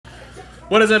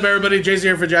What is up, everybody? Jason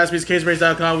here for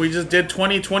JaspysCaseBreaks.com. We just did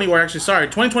 2020, or actually, sorry,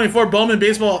 2024 Bowman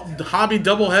Baseball Hobby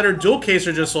Doubleheader Dual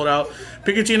Caser just sold out.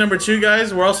 Pikachu number 2,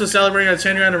 guys. We're also celebrating our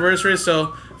 10-year anniversary,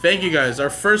 so thank you, guys. Our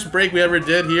first break we ever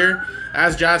did here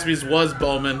as Jaspys was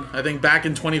Bowman, I think back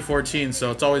in 2014,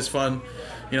 so it's always fun,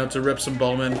 you know, to rip some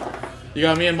Bowman. You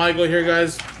got me and Michael here,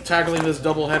 guys, tackling this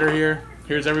doubleheader here.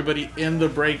 Here's everybody in the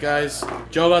break, guys.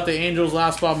 Joe got the Angels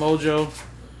Last Spot Mojo.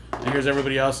 And here's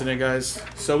everybody else in it, guys.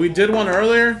 So we did one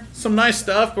earlier. Some nice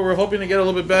stuff, but we're hoping to get a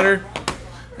little bit better.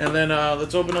 And then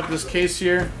let's open up this case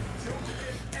here.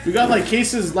 We got like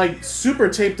cases like super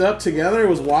taped up together. It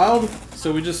was wild.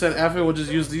 So we just said, F it, we'll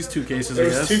just use these 2 cases, I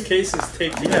guess. There's 2 cases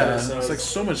taped together. Yeah, so it's like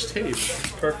so much tape.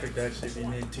 It's perfect, actually, if you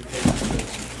need 2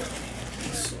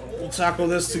 cases. So we'll tackle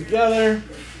this together.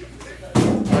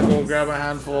 Michael will grab a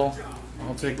handful.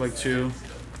 I'll take like 2.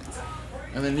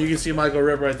 And then you can see Michael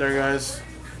rip right there, guys.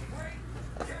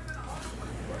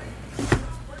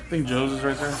 I think Joe's is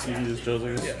right there. So you can use Joe's,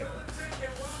 I guess. Yeah.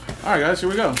 Alright, guys, here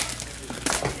we go.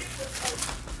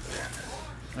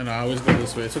 I know, I always go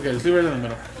this way. It's okay, just leave it right in the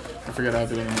middle. I forget how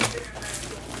to do it in the middle.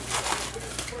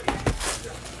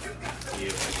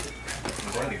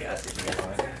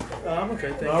 I'm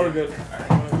okay, thank you. No, we're good.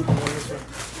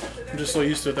 I'm just so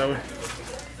used to it that way.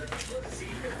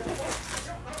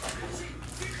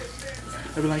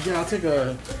 I'd be like, yeah, I'll take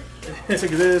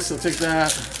this, I'll take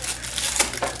that.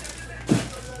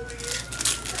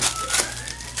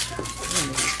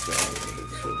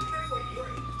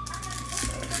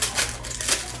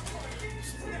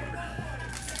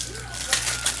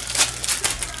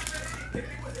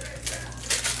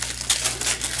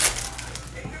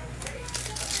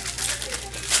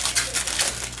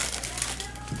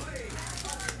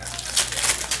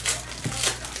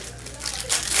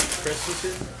 Chris is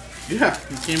here? Yeah,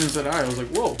 he came and said hi. I was like,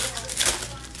 whoa,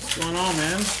 what's going on,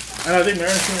 man? And I think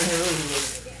Marin's coming here. He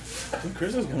was like, I think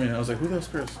Chris is coming in. I was like, who the hell's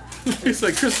Chris? He's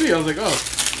like, Chris B. I was like, oh, I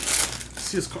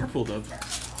see his car pulled up.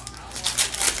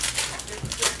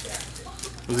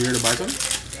 Was he here to buy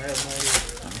something? I have no idea.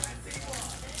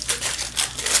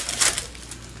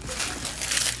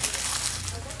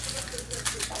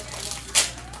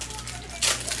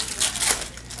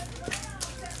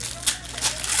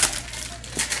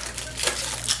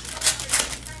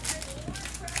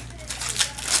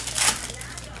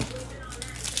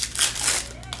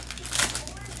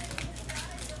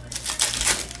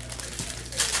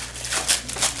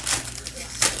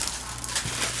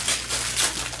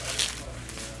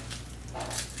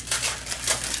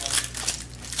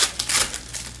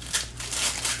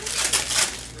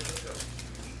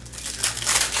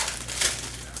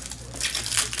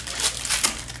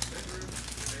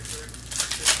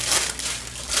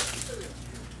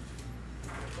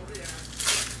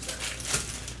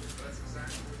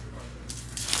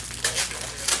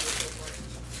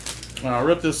 I'll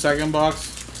rip this second box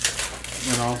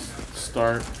and I'll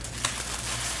start.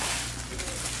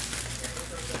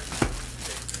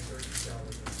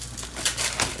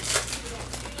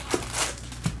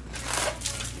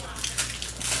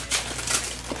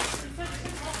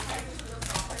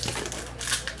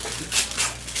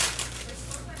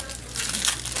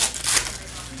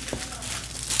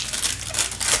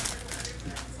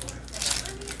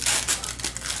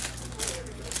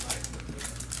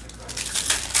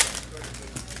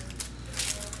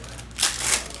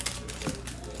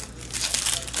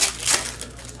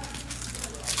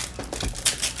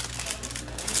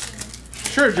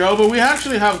 Sure, Joe, but we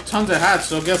actually have tons of hats,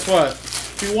 so guess what?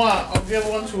 If you want, I'll give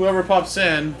one to whoever pops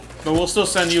in, but we'll still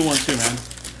send you one too, man.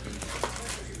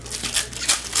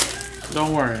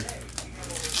 Don't worry.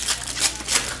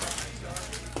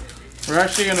 We're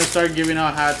actually going to start giving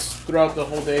out hats throughout the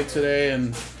whole day today,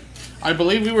 and I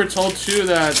believe we were told too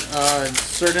that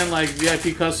certain like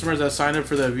VIP customers that signed up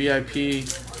for the VIP,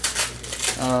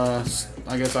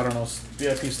 I guess, I don't know,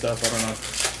 VIP stuff, I don't know,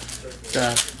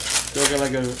 that they'll get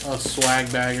like a swag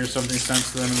bag or something sent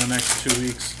to them in the next 2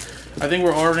 weeks. I think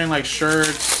we're ordering like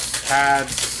shirts,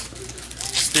 hats,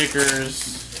 stickers.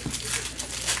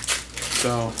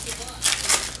 So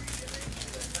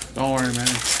don't worry, man.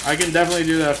 I can definitely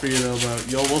do that for you though, but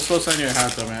we'll still send you a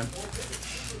hat though, man.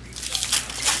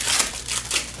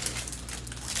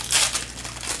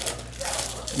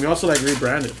 We also like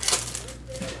rebranded.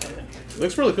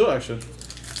 Looks really cool actually.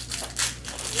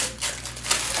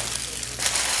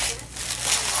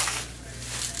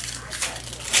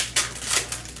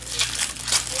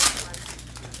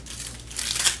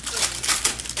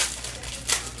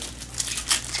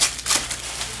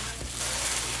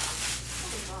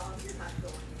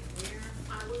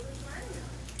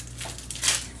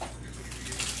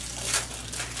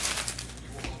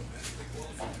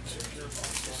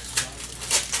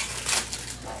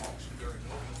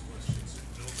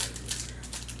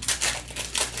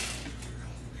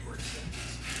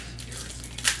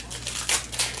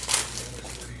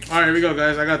 Alright, here we go,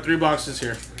 guys. I got 3 boxes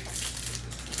here.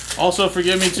 Also,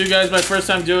 forgive me, too, guys. My first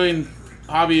time doing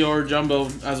hobby or jumbo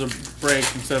as a break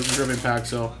instead of a dripping pack.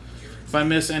 So, if I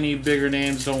miss any bigger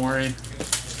names, don't worry.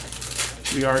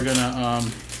 We are going to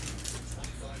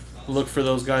look for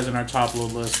those guys in our top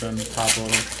load list and top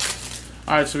load them.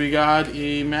 Alright, so we got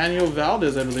Emmanuel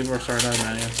Valdez, I believe. Or, sorry, not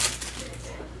Emmanuel.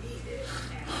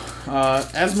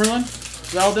 Esmeralyn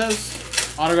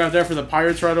Valdez. Autograph there for the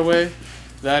Pirates right away.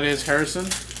 That is Harrison.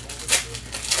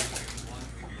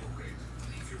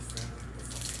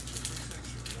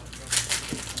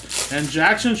 And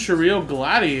Jackson Churriel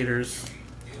Gladiators.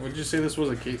 What did you say this was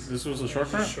a case? This was a short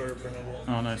print? Short print.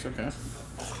 Oh, nice. Okay.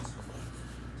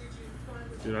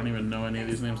 Dude, I don't even know any of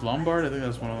these names. Lombard? I think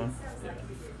that's one of them. Yeah.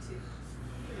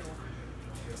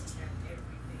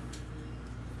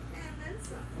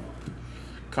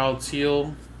 Kyle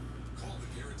Teal.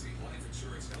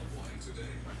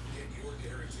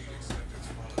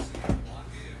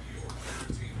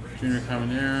 Junior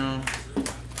Caminero.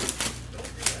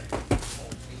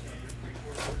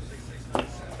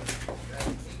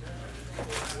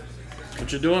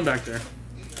 What you doing back there?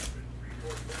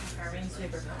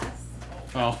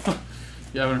 Oh,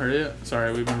 you haven't heard it yet?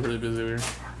 Sorry, we've been really busy over here.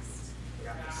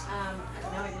 No,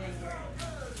 I didn't hear it.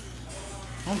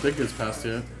 I don't think it's passed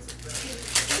yet.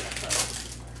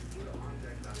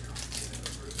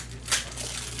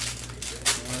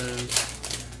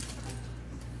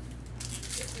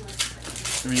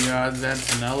 We got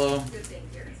Zantinello,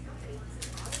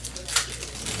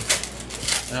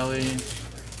 Ellie,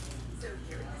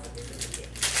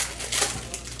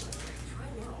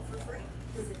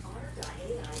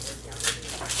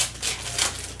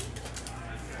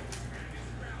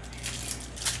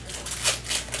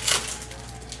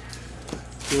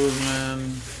 Guzman,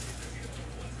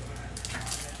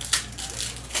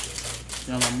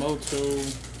 Yamamoto,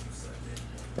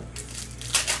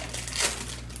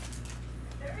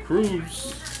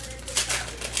 Cruz,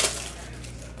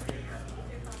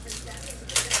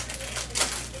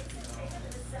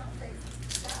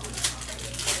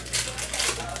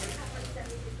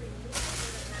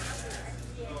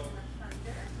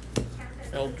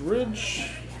 Eldridge,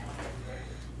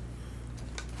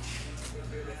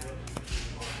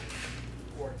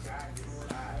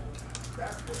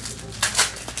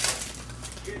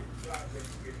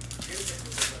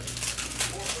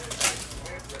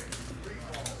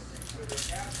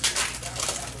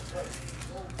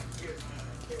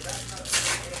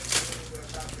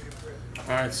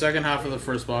 Alright, second half of the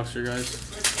first box here, guys.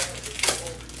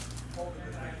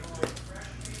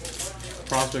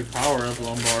 Prospect Power Up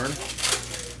Lombard.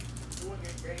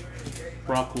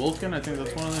 Brock Wilkin, I think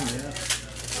that's one of them, yeah.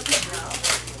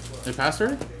 They passed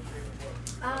already? It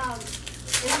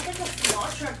was like a small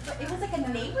truck. It was like a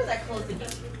neighbor that closed the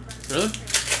gate. Really?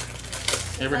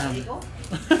 Abraham. Is that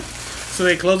legal? So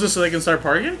they closed it so they can start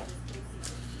parking?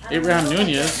 I don't Abraham know,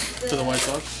 Nunez like to the White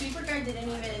Sox. Sweeper guy didn't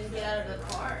even get out of the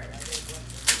car.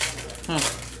 Huh.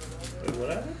 Wait, what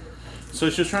happened? So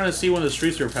she's trying to see when the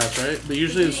street sweeper passed, right? But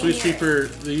usually the street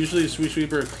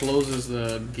sweeper closes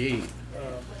the gate.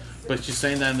 But she's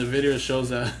saying that in the video shows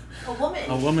that A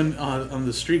woman. on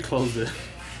the street closed it.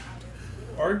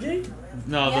 Our gate?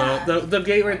 No, Yeah. the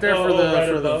gate right there for the right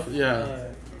for above? the yeah.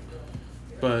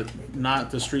 But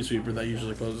not the street sweeper that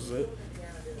usually closes it.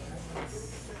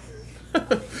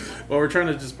 Well, we're trying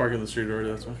to just park in the street already,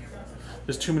 that's why.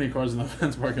 There's too many cars in the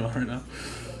fence parking lot right now.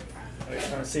 I'm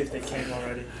trying to see if they came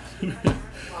already.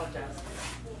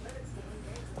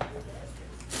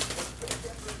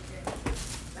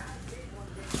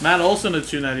 Matt Olson at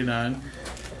 $2.99.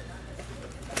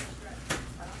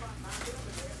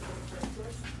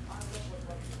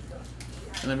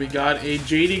 And then we got a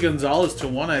JD Gonzalez to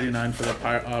 $1.99 for the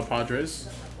Padres.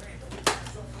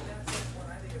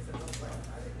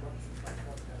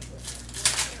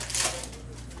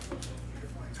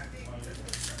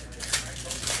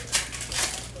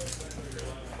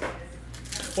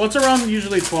 Well, it's around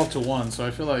usually 12 to 1, so I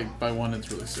feel like by 1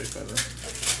 it's really safe by then.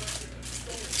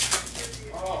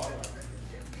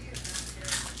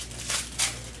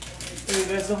 Hey, you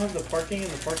guys don't have the parking in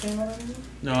the parking lot anymore?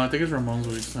 No, I think it's Ramon's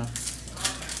weeks now.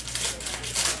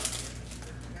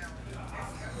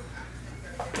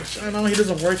 Which, I know he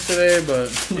doesn't work today, but...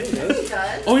 Yeah, he does. He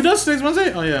does. Oh, he does? Today's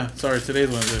Wednesday? Oh, yeah. Sorry, today's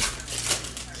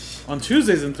Wednesday. On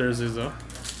Tuesdays and Thursdays, though.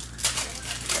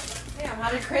 Damn, how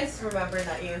did Chris remember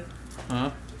that you? Huh?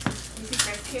 You see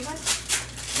Chris came by?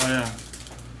 Oh, yeah.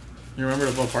 You remember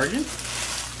about parking?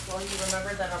 Well, you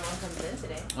remembered that our mom comes in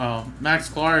today. Oh, Max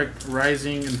Clark,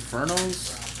 Rising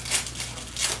Infernos.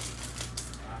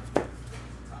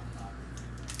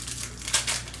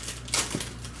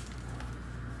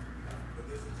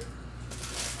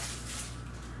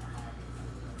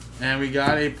 And we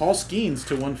got a Paul Skeens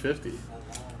to 150.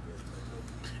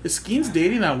 Is Skeens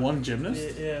dating that one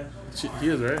gymnast? Yeah. He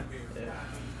is, right? Yeah.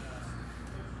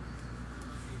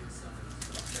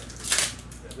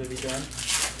 Baby done?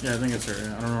 Yeah, I think it's her.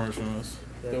 Yeah. I don't know which one it was.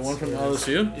 The That's one from good.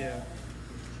 LSU? Yeah.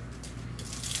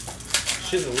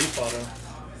 She has a leaf auto.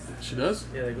 She does?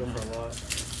 Yeah, they go for a lot.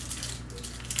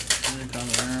 Let me come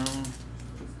around.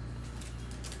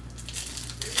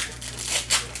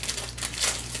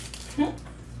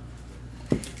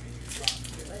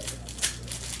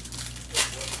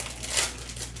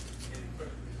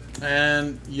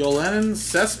 And Yolenin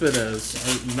Cespedes.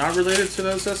 Are you not related to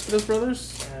those Cespedes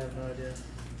brothers? I have no idea.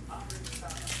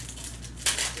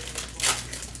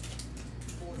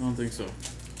 I don't think so.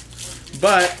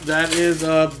 But that is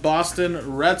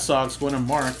Boston Red Sox winning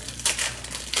mark.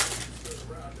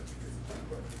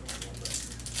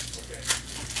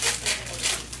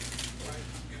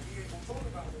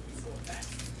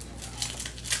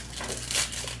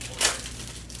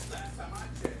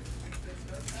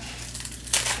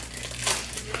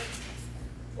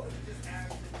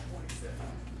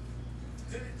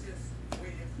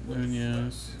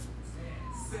 Nunez.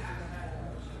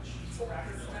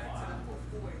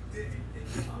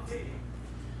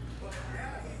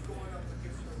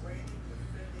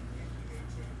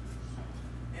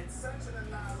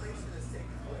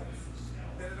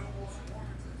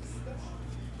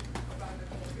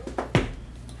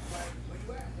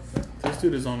 This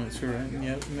dude is on it too, right?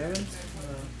 Yeah, Nevins?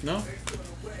 No?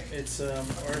 It's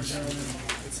Arjun.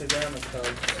 It's a guy on the Cubs.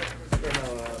 Or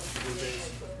no, Blue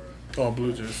Jays. Oh,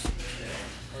 Blue Jays.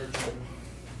 Yeah, Arjun.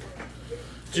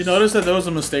 Did you notice that there was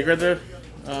a mistake right there,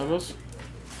 Rose?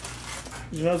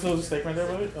 Did you notice there was a mistake right there,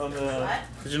 buddy? On the. What?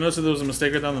 Did you notice that there was a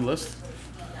mistake right down the list?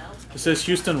 No. It says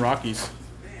Houston Rockies.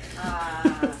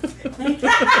 That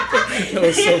That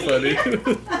was so funny.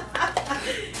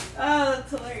 Oh, that's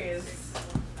hilarious.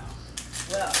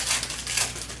 Well.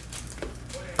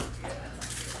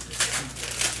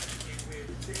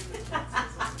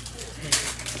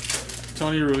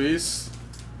 Tony Ruiz.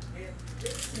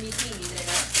 Sneaky, you didn't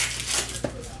know.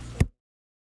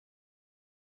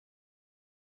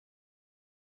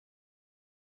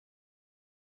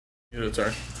 Yeah,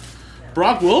 sorry.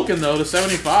 Brock Wilken though to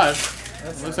 75.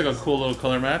 That looks like a cool little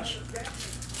color match.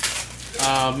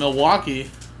 Milwaukee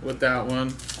with that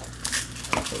one.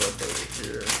 I'll put up over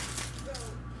here.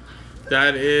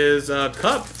 That is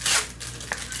Cup.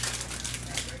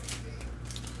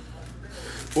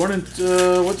 Born in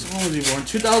when was he born?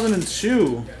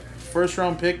 2002. First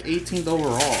round pick, 18th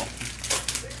overall.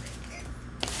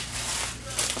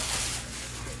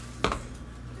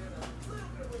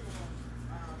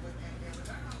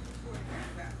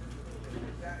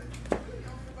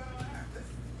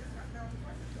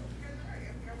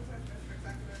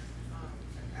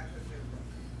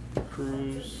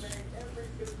 Cruz.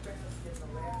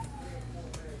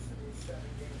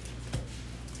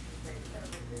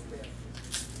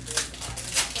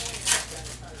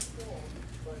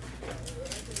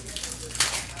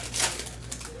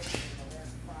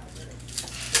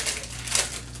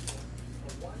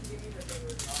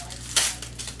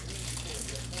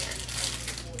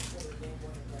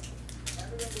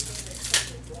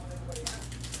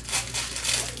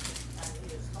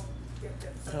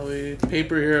 Ellie.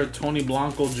 Paper here of Tony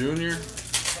Blanco Jr.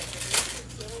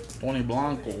 Tony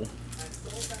Blanco.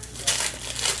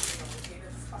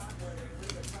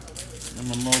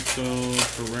 Yamamoto,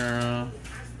 Pereira,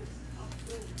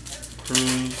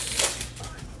 Cruz.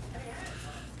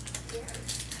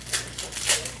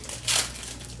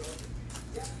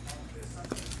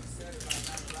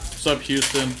 What's up,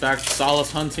 Houston? Back to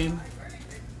solace hunting.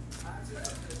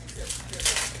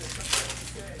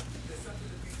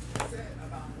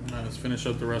 Alright, let's finish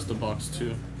up the rest of box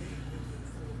 2.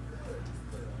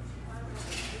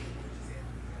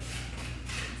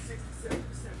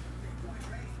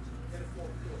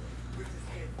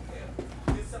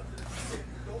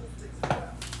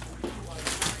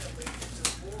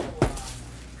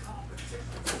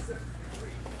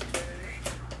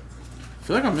 I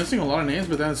feel like I'm missing a lot of names,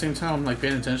 but then at the same time I'm like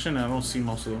paying attention and I don't see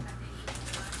most of them.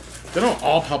 They don't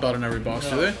all pop out in every box,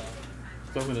 do they? I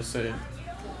was gonna say.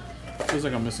 Feels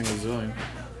like I'm missing a zillion.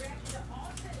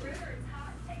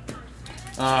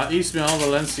 Ismael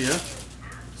Valencia.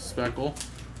 Speckle.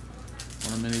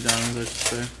 Or mini diamonds, I should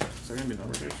say. Is there gonna be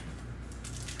number here?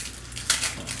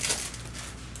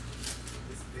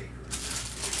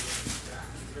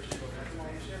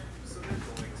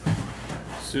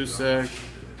 Susek.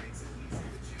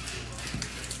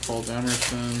 Paul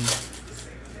Emerson.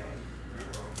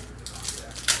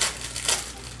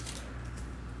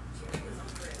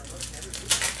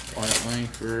 Wyatt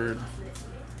Langford.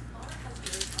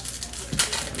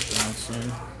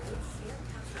 Johnson.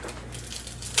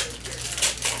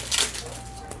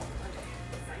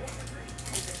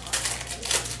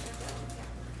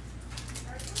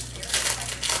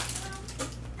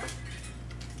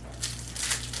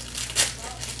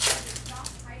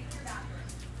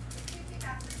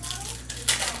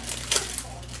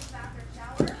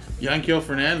 Yankiel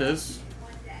Fernandez.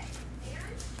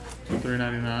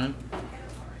 $3.99.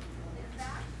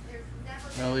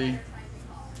 Ellie.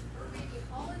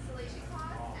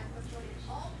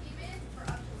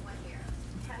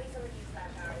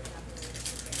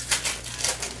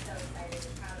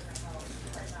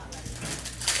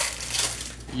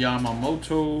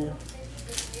 Yamamoto.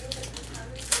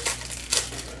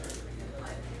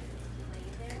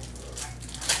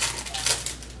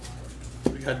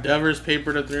 We got Devers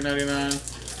papered at $3.99.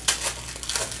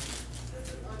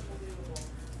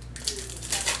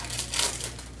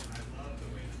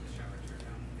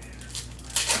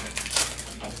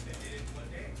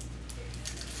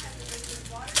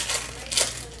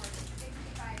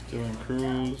 Dylan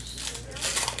Cruz.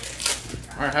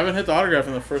 Alright, haven't hit the autograph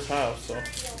in the first half, so.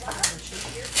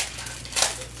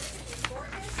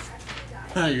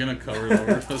 You're gonna cover it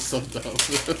over. That's so dumb.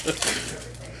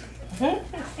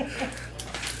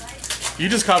 You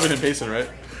just copied and pasted, right?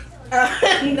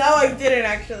 No, I didn't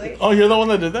actually. Oh, you're the one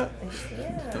that did that?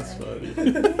 Yeah. That's funny.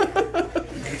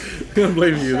 I'm gonna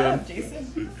blame you then. Shut up,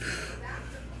 Jason.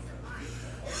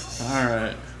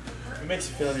 Alright. It makes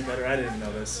you feel any better. I didn't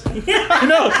know this. I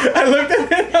know. I looked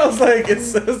at it and I was like, it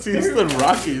says Houston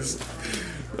Rockies.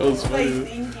 That was Like funny.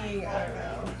 thinking, I don't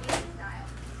know.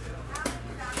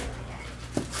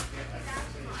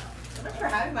 Thanks for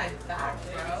having my back,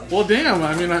 bro. Well, damn.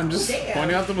 I mean, I'm just Damn.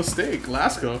 pointing out the mistake.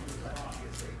 Lasco.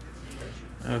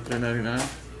 At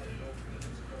 $3.99.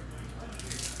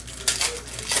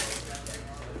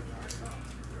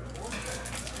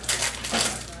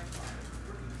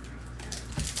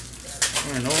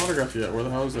 Alright, no autograph yet. Where the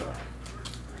hell is it?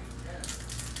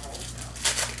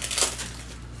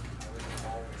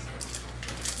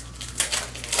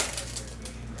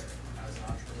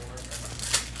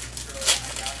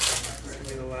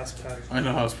 The last pack. I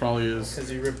know how it probably is.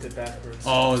 Because you ripped it backwards.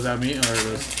 Oh, is that me? Oh, there it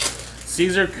is.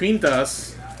 Cesar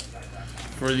Quintas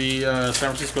for the San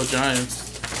Francisco Giants.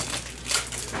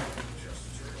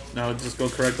 Now just go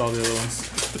correct all the other ones.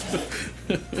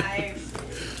 I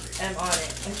am on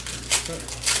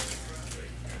it.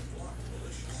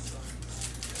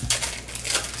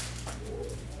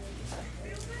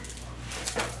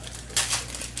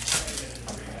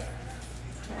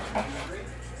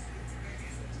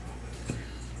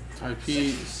 Ty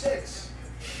P. 6.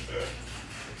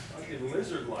 Fucking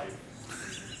lizard life.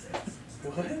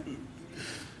 What?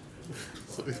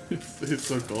 It's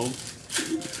so cold.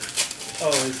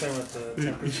 Oh, he's talking about the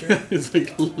temperature? Yeah, it's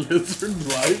like lizard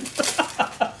life.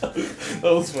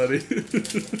 That was funny.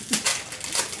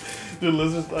 Do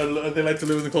lizards, they like to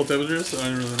live in the cold temperatures? I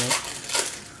don't really know.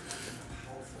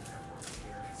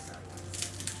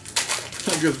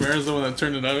 I guess Baron's the one that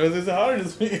turned it on. It's hotter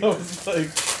than me. I was like,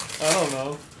 I don't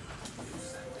know.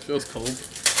 Feels cold.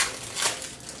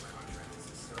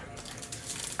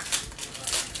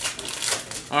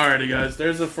 Alrighty, guys.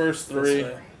 There's the first three.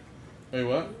 This way. Wait,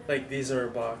 what? Like these are a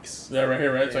box. Yeah, right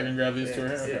here, right? So I Yeah. can grab these Yeah. two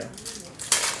right here? Okay.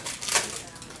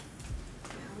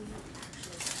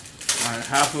 Yeah. Alright,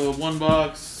 half of one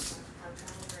box.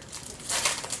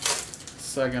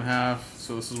 Second half.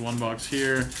 So this is one box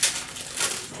here.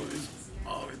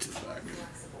 All the way to the back.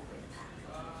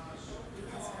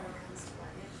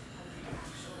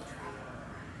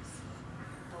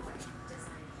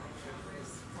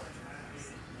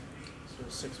 So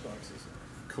 6 boxes.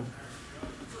 Cool.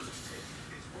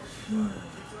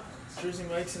 Jersey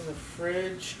Mike's in the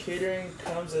fridge. Catering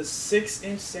comes as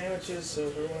 6-inch sandwiches, so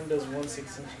if everyone does 1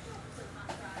 6-inch.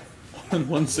 And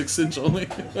 1 6-inch only.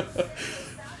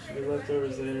 Should be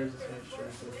leftovers later. Just make sure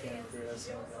so we can't agree on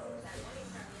something.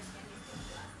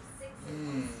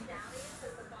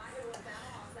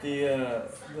 The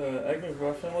Egg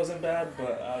McMuffin wasn't bad,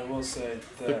 but I will say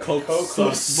The Coke was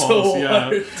balls, so yeah.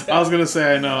 watered I was gonna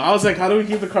say, I know. I was like, how do we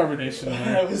keep the carbonation in I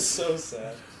there? was so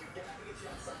sad.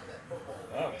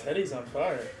 Wow, Teddy's on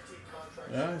fire.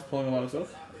 Yeah, he's pulling a lot of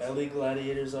stuff. LA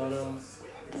Gladiators auto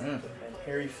Yeah. and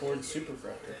Harry Ford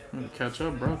Superfractor. I'm gonna catch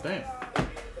up, bro. Damn.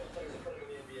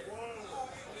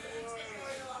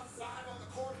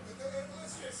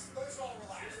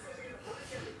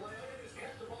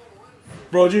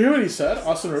 Bro, did you hear what he said?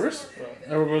 Austin Rivers?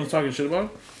 Everyone's talking shit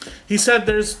about him. He said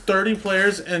there's 30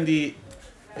 players in the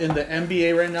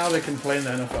NBA right now that can play in the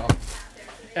NFL.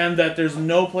 and that there's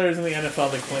no players in the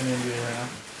NFL that claim the NBA right now.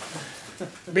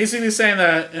 Basically saying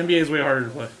that NBA is way harder to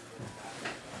play.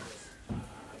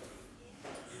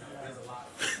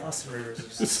 Austin Rivers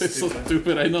is It's so stupid.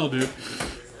 stupid, I know, dude.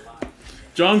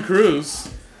 John Cruz.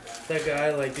 That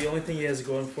guy, like, the only thing he has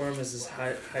going for him is his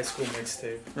high school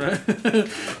mixtape. Right?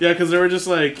 Yeah, because they were just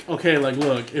like, okay, like,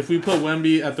 look, if we put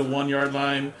Wemby at the 1 yard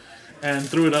line and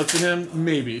threw it up to him,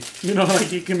 maybe. You know, like,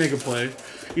 he can make a play.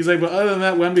 He's like, but other than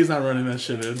that, Wemby's not running that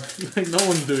shit in. Like, no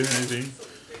one's doing anything.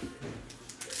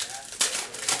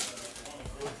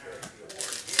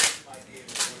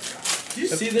 Do you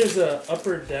see there's a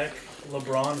Upper Deck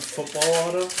LeBron football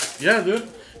auto? Yeah, dude.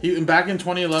 Back in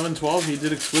 2011-12, he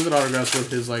did exquisite autographs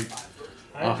with his, like,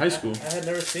 high school. I had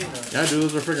never seen that. Yeah, dude,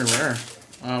 those are freaking rare.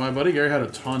 My buddy Gary had a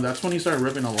ton. That's when he started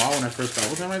ripping a lot when I first got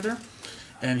with him right there.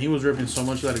 And he was ripping so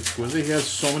much of that exquisite. He has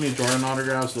so many Jordan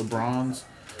autographs, LeBrons,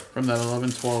 from that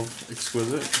 11-12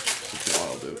 exquisite. It's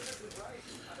wild, dude.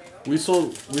 We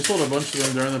sold a bunch of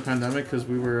them during the pandemic because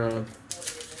we were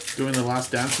doing the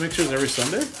Last Dance mixtures every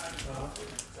Sunday.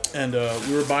 And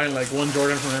we were buying like one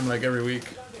Jordan from him like every week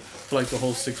for like the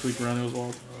whole 6-week run. It was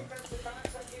wild.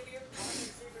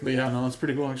 But yeah, no, it's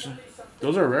pretty cool actually.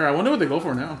 Those are rare. I wonder what they go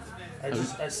for now.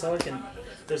 I saw like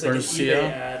there's like Garcia.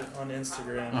 an eBay ad on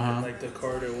Instagram and like the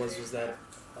card it was that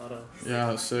auto. Yeah,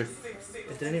 that's sick.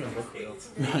 It didn't even look real.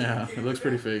 Yeah, it looks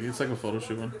pretty fake. It's like a photo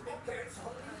shoot one.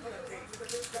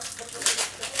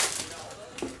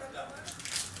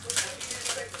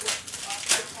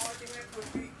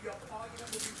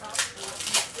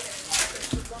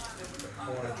 I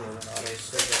want a Jordan auto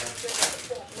so bad.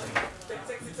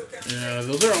 Yeah,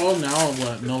 those are all now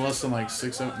what? No less than like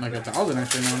 1,000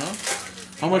 actually now. No.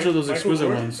 How much are those Michael exquisite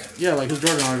Jordan? ones? Yeah, like his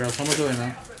Jordan autographs. How much are they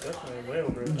now? Definitely way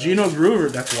over. Gino Groover,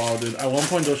 that's wild, dude. At one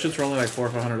point, those shits were only like $400 or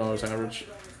 $500 average.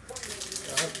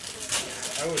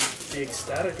 I would be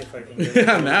ecstatic if I can get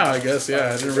Yeah, now I guess.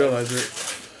 Yeah, I didn't realize it.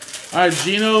 All right,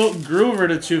 Gino Groover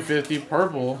to 250,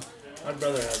 purple. My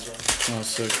brother has one. Oh,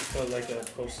 sick. But like a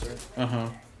poster.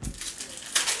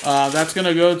 That's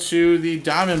gonna go to the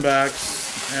Diamondbacks,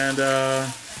 and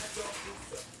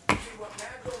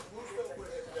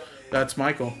that's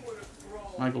Michael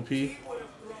P.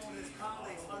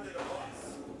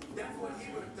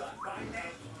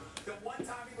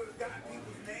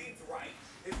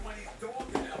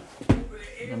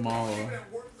 Namala.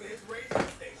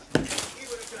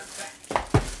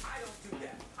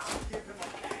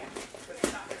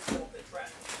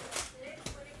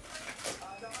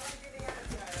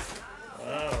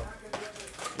 Wow.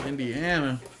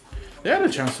 Indiana. They had a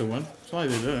chance to win. It's not like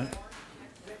they didn't.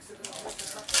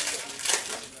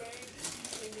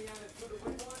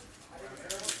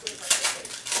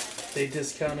 They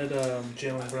discounted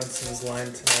Jalen Brunson's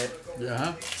line tonight.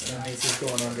 Yeah. That means he's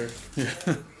going under.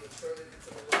 Yeah.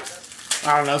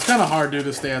 I don't know. It's kind of hard, dude,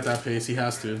 to stay at that pace. He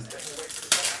has to.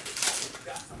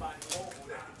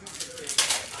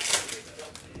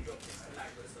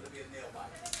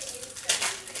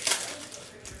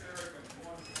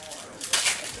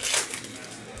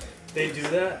 They do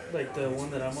that, like the one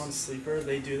that I'm on Sleeper,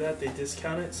 they do that, they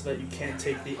discount it so that you can't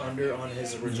take the under on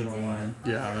his original line.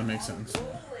 Yeah, that makes sense.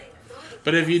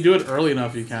 But if you do it early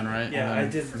enough, you can, right? Yeah, I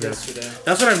did yesterday.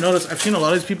 That's what I've noticed. I've seen a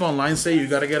lot of these people online say you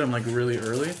got to get them like really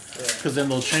early, because then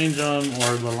they'll change them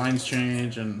or the lines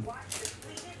change. And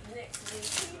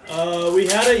we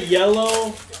had a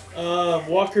yellow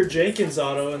Walker Jenkins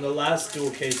auto in the last dual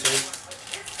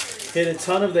caser. Hit a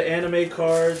ton of the anime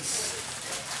cards,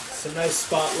 some nice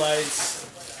spotlights.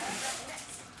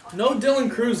 No Dylan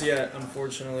Cruz yet,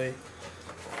 unfortunately.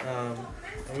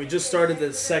 And we just started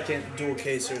the second dual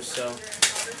caser, so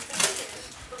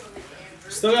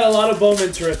still got a lot of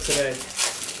Bowman to rip today.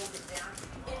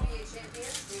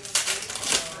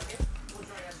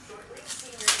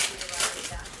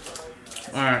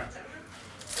 all right,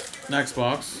 next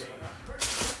box.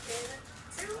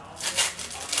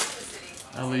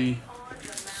 Ellie,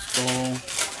 Skull,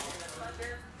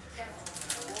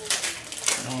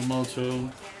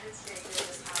 Yamamoto.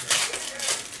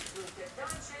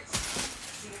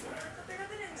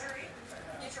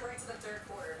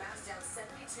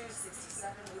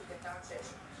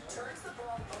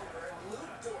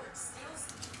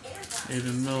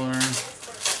 Aiden Miller.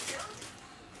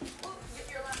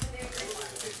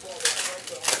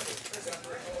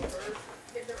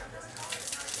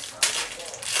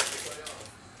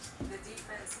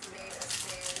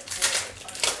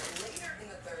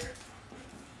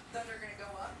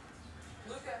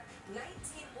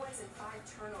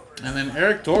 And then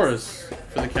Eric Torres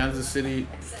for the Kansas City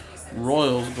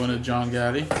Royals going to John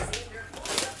Gaddy.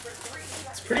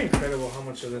 It's pretty incredible how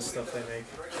much of this stuff they make.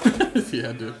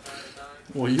 Yeah, dude.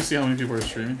 Well, you see how many people are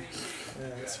streaming. Yeah,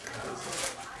 it's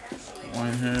crazy.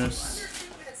 Winehurst.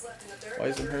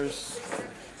 Weisenhurst.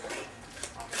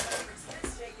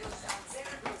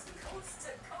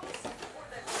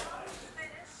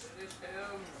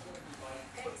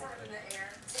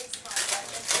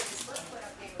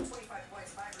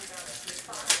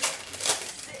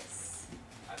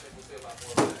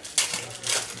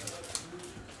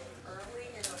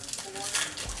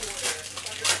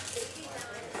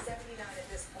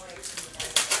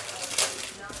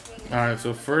 Alright,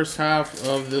 so first half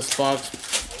of this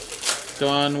box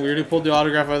done. We already pulled the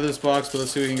autograph out of this box, but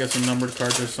let's see if we can get some numbered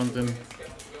cards or something.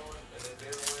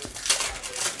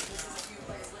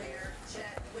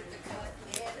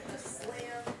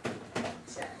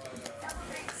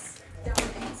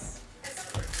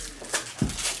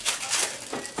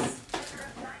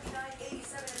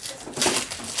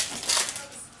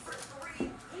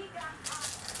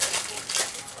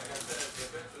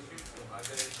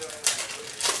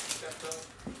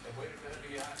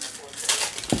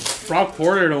 Brock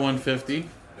Porter to 150.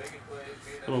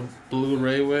 Little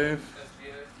Blu-ray wave.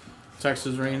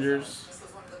 Texas Rangers.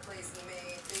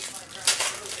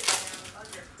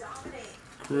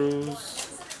 Cruz.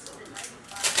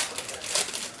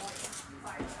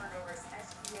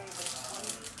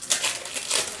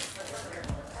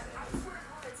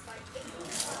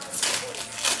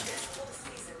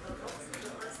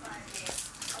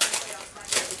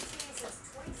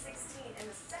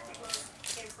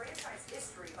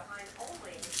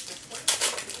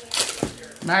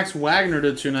 Max Wagner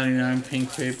to 299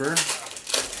 pink paper.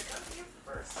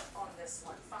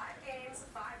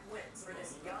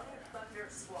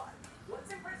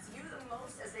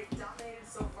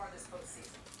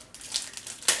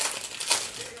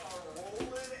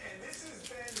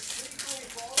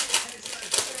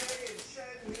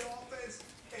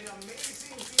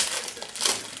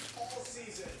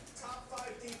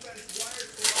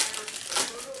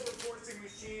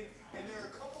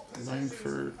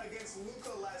 Langford.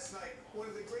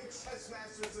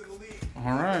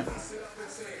 All right.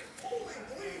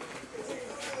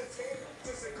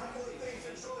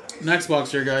 Next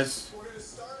box here, guys.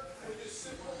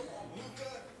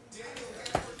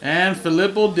 And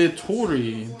Filippo De Torre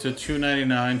to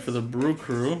 299 for the Brew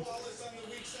Crew.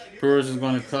 Brewers is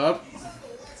going to Cup.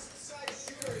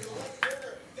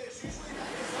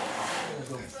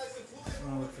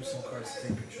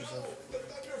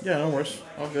 Yeah, no worries.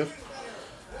 All good.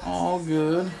 All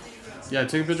good. Yeah,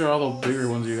 take a picture of all the bigger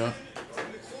ones you got.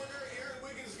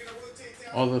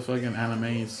 All the fucking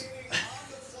animes.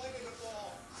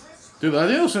 Dude, I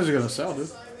think those things are gonna sell, dude.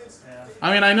 Yeah.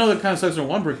 I mean, I know that kind of sucks are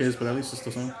one per case, but at least it's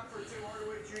still something.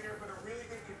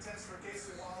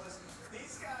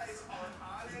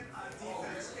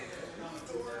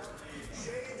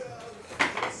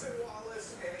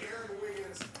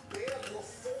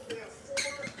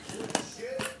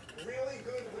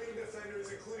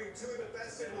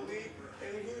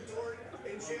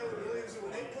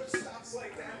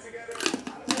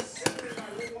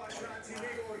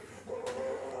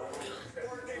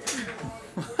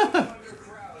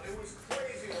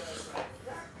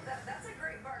 That's a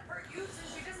great bark. Bert,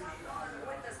 since you just hopped on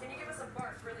with us, can you give us a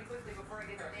bark really quickly before I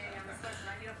get to Danny on this question?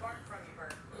 I need a bark from you,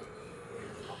 Bert.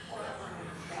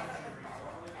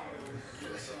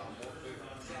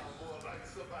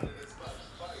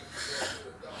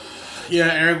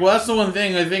 Yeah, Eric. Well, that's the one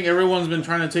thing. I think everyone's been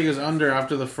trying to take us under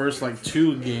after the first like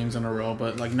 2 games in a row,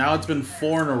 but like now it's been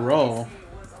 4 in a row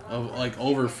of like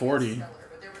over 40.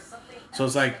 So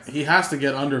it's like he has to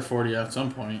get under 40 at some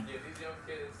point.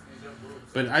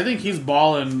 But I think he's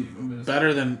balling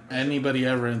better than anybody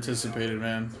ever anticipated,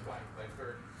 man.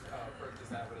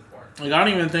 Like I don't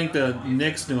even think the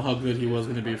Knicks knew how good he was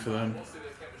going to be for them.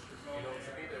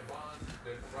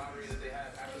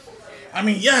 I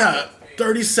mean, yeah,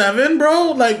 37,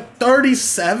 bro? Like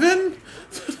 37?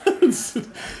 And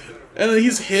then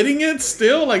he's hitting it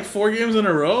still like 4 games in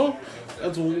a row?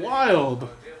 That's wild.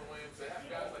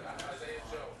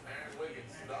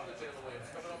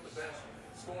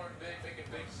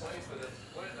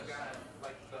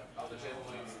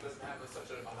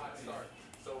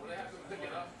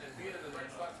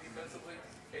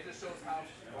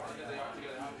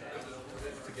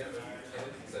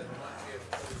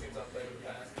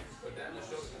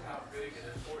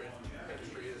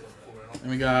 And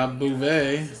we got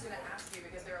Bouvet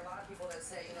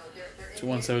to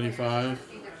 175.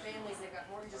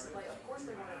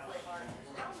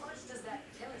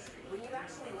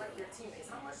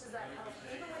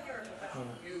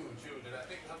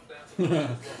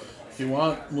 you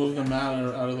want, move the mat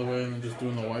out of the way and then just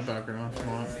doing the white background if you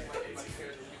want.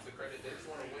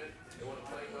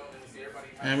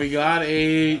 And we got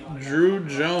a Drew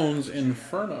Jones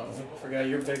Inferno. I forgot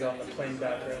you're big on the plain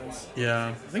backgrounds. Yeah,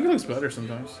 I think it looks better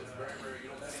sometimes.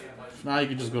 Now you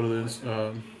can just go to the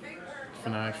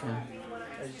Fanatic room.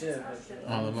 I did. But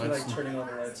Oh, the I feel lights. like turning all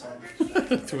the lights on.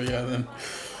 Yeah, then.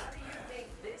 How do you think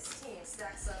this team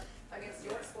stacks up against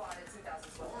your squad in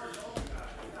 2012?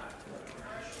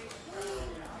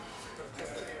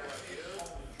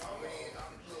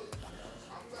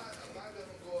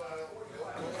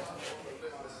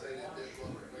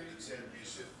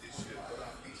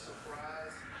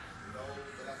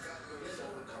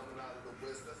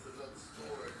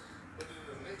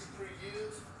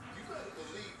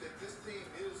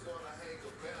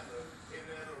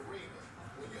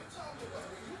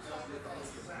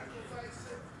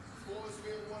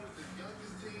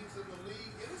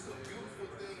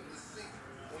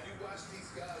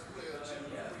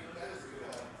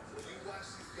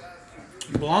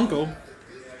 Blanco.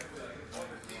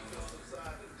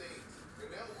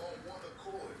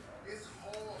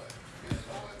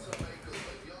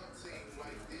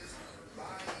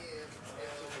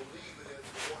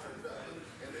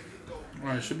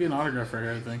 Alright, should be an autograph right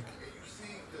here, I think.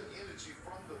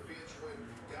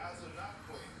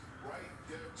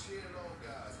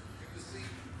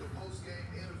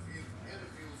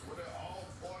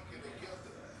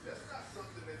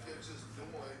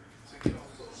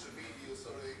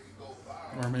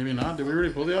 Or maybe not. Did we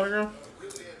already pull the autograph?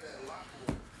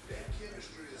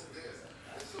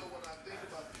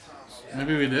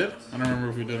 Maybe we did. I don't remember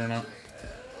if we did or not.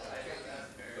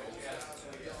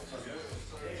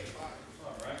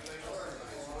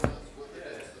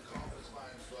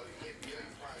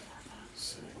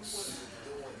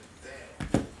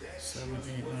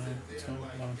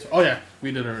 Oh yeah,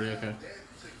 we did already. Okay.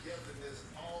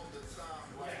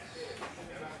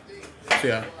 So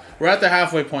yeah, we're at the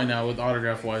halfway point now with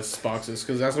autograph-wise boxes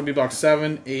because that's gonna be box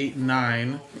 7, 8,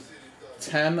 9,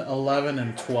 10, 11,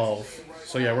 and 12.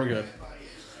 So yeah, we're good.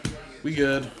 We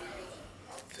good.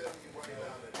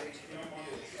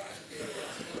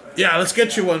 Yeah, let's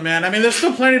get you one, man. I mean, there's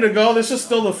still plenty to go. This is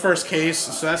still the first case,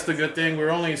 so that's the good thing.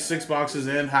 We're only 6 boxes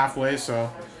in, halfway, so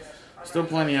still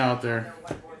plenty out there.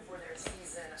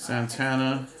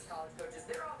 Santana.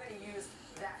 They're all going to use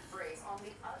that phrase. On the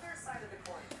other side of the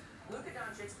coin, Luka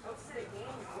Doncic posted a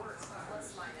game worst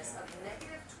plus minus of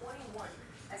 -21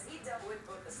 as he dealt with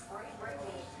both the sprained right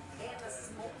knee and the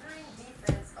smoldering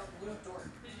defense of Lou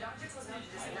Dort. Doncic was held to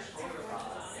just 19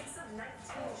 points, 6 of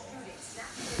 19 shooting,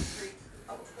 snapping a streak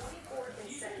of 24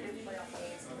 consecutive playoff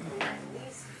games with at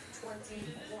least 20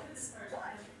 points.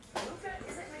 But Luka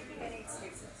isn't making any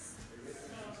excuses.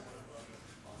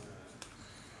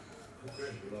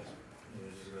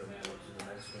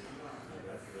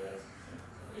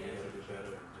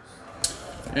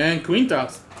 And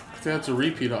Quintas. I think that's a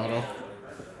repeat auto.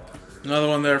 Another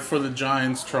one there for the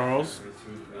Giants, Charles.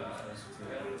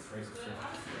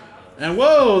 And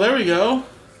whoa, there we go.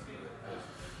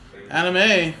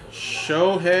 Anime.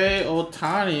 Shohei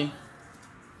Ohtani.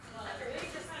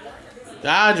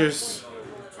 Dodgers.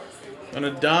 And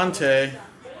a Dante.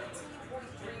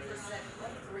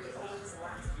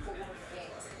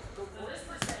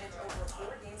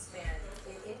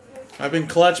 I've been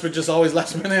clutch, but just always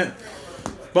last minute.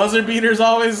 Buzzer beaters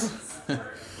always.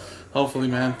 Hopefully,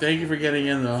 man. Thank you for getting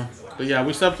in, though. But yeah,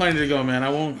 we still have plenty to go, man. I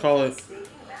won't call it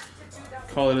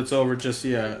it's over just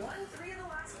yet.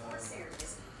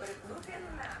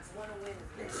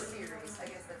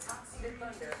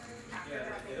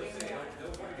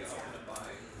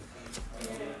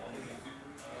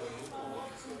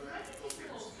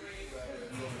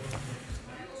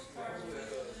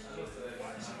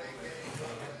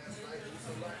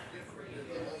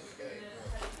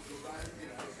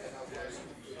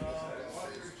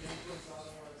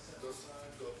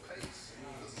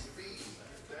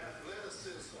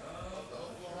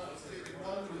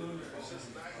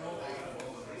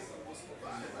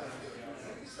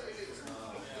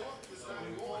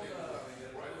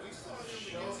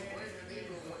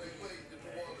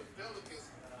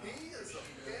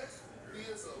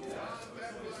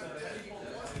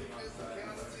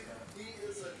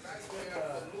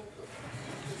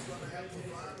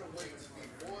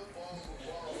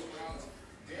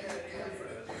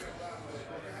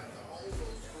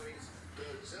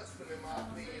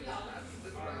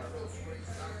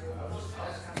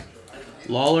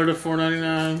 Lawler to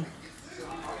 499.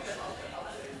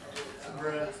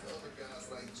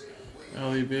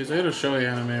 LEBs. I got a Shohei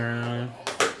anime right now.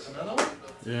 Another one?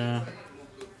 Yeah.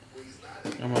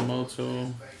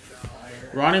 Yamamoto.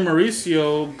 Ronnie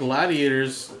Mauricio,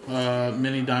 Gladiators,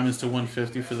 mini diamonds to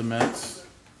 150 for the Mets.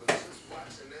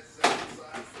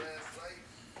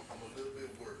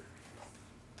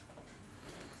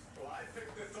 Well, I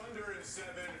picked the Thunder in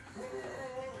 7.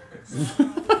 The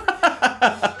Thunder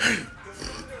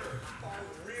are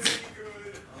really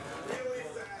good, really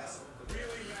fast,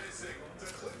 really menacing. The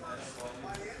Clippers,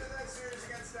 by the end of that series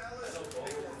against Dallas, they were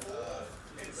old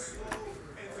and slow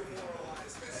and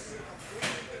demoralized. This is a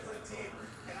completely different team,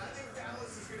 and I think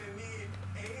Dallas is going to need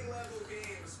A-level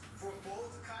games from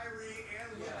both Kyrie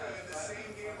and Luka in the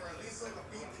same game, or at least like a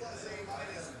B+, A-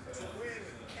 to win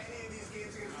any of these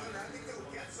games against Thunder. I think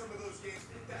they'll get some of those games.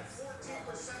 That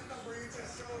 14% number you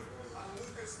just showed on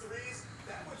Luka's threes,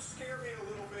 that would scare me a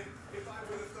little bit if I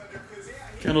were the Thunder. Because, yeah,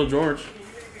 Kendall George. he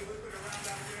may be limping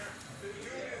around out there. The dude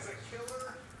is a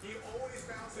killer. He always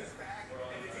bounces back.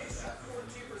 And if he shot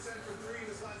 14% from 3 in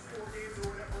his last 4 games or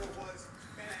whatever it was,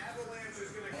 an avalanche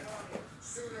is going to come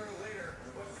sooner or later.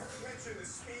 But Kurt mentioned the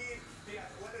speed, the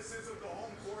athleticism, the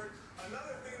home court.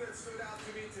 Another thing that stood out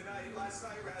to me last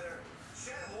night,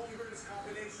 Chet Holmgren's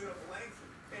combination of length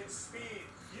and speed.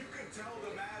 You could tell the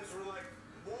Mavs were like,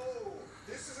 whoa,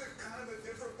 this is a kind of a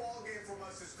different ball game from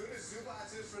us. As good as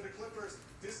Zubac is for the Clippers,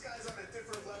 this guy's on a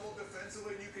different level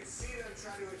defensively. You can see them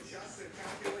trying to adjust and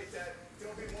calculate that.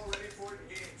 They'll be more ready for it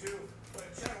in game 2.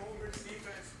 But Chet Holmgren's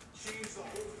defense changed the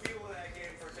whole feel of that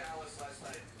game for Dallas last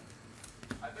night.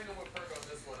 I think I'm with Perk on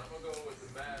this one. I'm going to go with the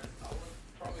Mavs. I was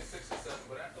probably 6 or 7,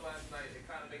 but after last night, it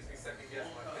kind of makes me second guess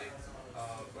my picks.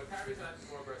 But Kyrie's going to have to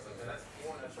be more aggressive, and that's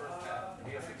more in the first half.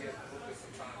 He has to give Lucas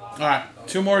some time off. All right,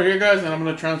 2 more here, guys, and I'm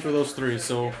going to transfer those 3.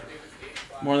 So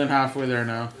more than halfway there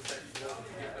now.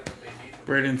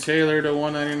 Braden Taylor to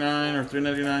 199 or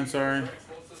 399, sorry.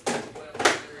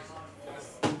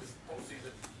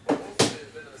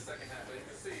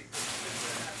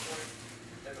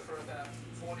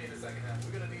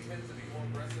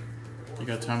 You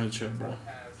got time to chill, bro.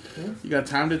 You got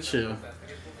time to chill.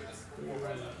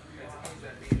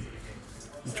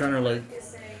 I'm trying to like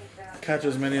catch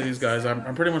as many of these guys.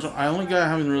 I'm pretty much. I only guy I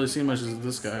haven't really seen much is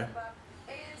this guy.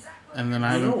 And then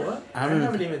I You haven't. know what? I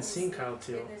haven't even seen Kyle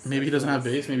Teal. Maybe he doesn't have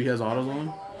base. Maybe he has autos on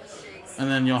him. And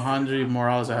then Johandri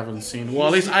Morales I haven't seen. Well,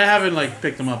 at least I haven't like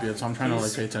picked him up yet, so I'm trying to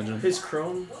like pay attention. His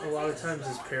Chrome a lot of times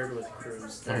is paired with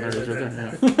Cruz. Oh, there it is right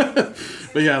there. Yeah.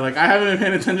 But yeah, like I haven't been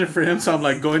paying attention for him, so I'm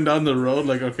like going down the road.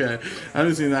 Like okay, I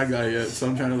haven't seen that guy yet, so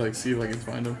I'm trying to like see if I can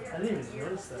find him. I didn't even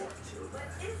notice that. But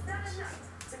is that enough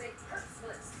to make Kurt's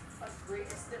list of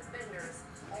greatest defenders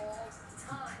all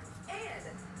time? And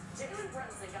Jalen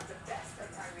Brunson got the best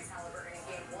of Tyrese Halliburton in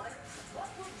Game 1. What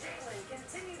will Jalen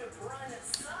continue to run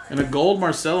son? And a gold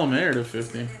Marcelo Mayer to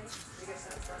 50. Next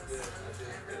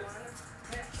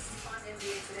on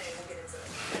NBA Today, we'll get into it.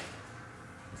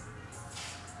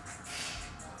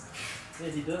 Yeah,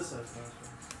 he does have fast.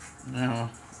 Yeah,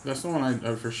 that's the one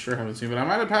I for sure haven't seen, but I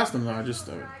might have passed him though. I just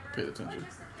paid attention.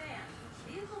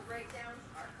 Vehicle breakdowns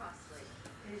are costly.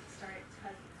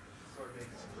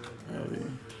 Ellie.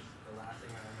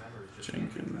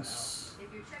 Jenkins.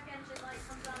 If your check engine light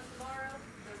comes on tomorrow,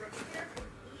 the repair could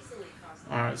easily cost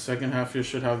you. Alright, second half here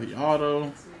should have the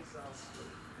auto.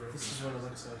 This is what it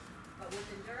looks like. But with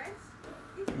endurance,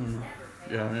 you can never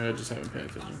pay Yeah, maybe I just haven't paid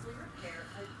attention. costly repair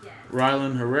again.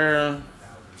 Rylan Herrera.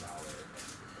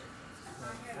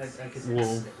 I could,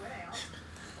 Whoa.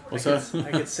 What's that?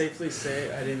 I could safely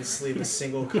say I didn't sleep a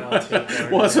single Kyle Teal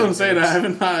card. Well, that's what I'm saying. I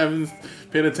haven't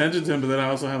paid attention to him, but then I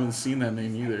also haven't seen that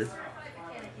name either. Certified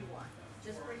mechanic you want.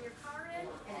 Just bring your car in,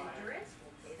 and endurance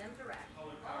will pay them direct.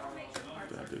 Auto makes your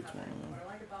parts That dude's one of them. what I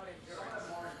like about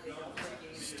endurance, they don't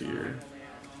break it. Steer.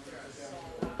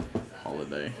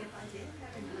 Holiday.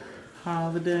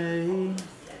 Holiday.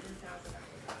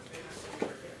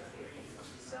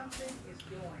 Something is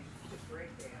going to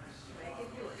break down. Make it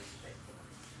yours.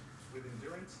 With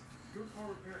endurance, your car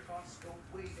repair costs go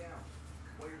way down,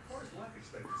 while your car's life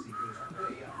expectancy goes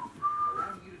way up,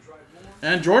 allowing you to drive more.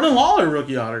 And Jordan Lawler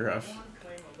rookie autograph. One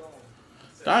claim alone,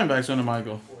 Diamondbacks on to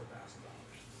Michael. $4,000.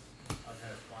 I've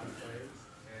had 5 claims,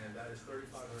 and that is $3,500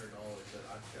 that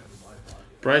I've kept in my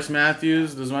pocket. Bryce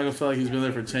Matthews. Does Michael feel like he's been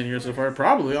there for 10 years so far?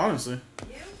 Probably, honestly.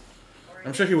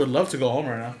 I'm sure he would love to go home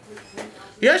right now.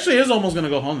 He actually is almost going to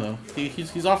go home, though.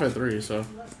 He's off at 3, so. Less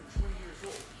than 20 years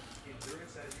old,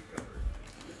 endurance has you covered.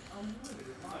 With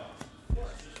unlimited miles,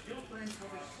 plus your plan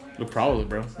covers 20 But probably,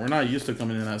 bro. We're not used to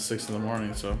coming in at 6 in the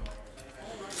morning, so. $300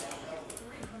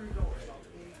 off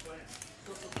any plan.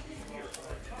 Plus a 3-year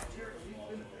top-tier elite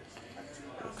benefits at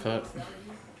 $2,000 Cut. free.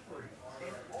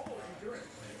 And all endurance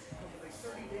plans come with a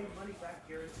 30-day money-back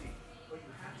guarantee. But you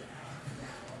have to ask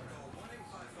now. Call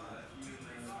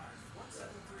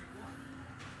 1-855-235-1731.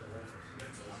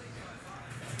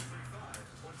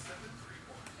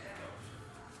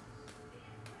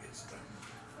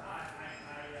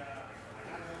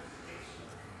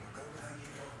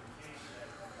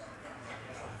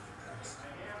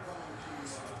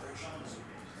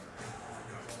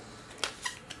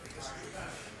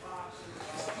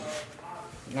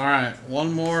 All right,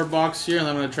 one more box here, and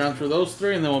then I'm gonna transfer those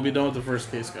 3, and then we'll be done with the first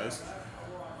case, guys.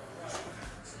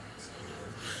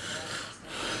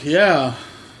 Yeah.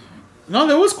 No,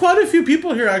 there was quite a few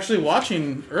people here actually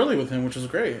watching early with him, which is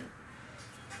great.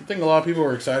 I think a lot of people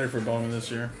were excited for Bowman this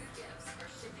year.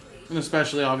 And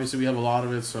especially, obviously, we have a lot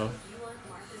of it, so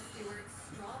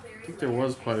I think there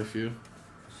was quite a few.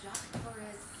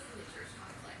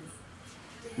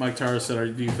 Mike Tara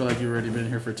said, do you feel like you've already been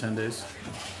here for 10 days?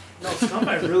 No, it's gone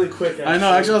by really quick. Actually. I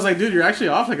know. Actually, I was like, dude, you're actually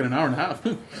off like in an hour and a half.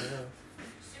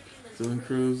 Dylan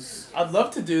Cruz. I'd love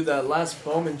to do that last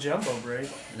Bowman Jumbo break.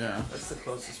 Yeah. That's the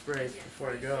closest break before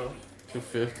I go.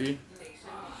 250.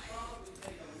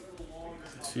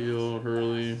 Teal,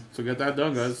 Hurley. So get that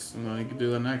done, guys. And then you can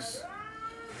do that next.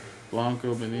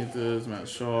 Blanco, Benitez, Matt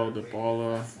Shaw,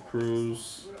 DePaula,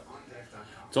 Cruz.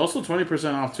 It's also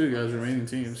 20% off too, guys, remaining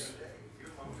teams.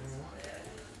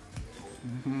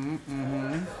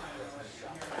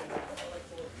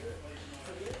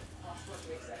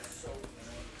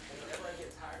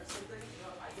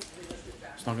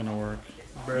 It's not gonna work.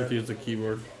 I have to use the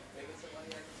keyboard.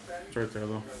 It's right there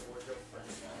though.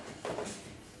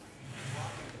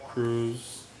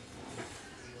 Cruz,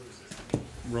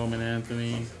 Roman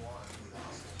Anthony.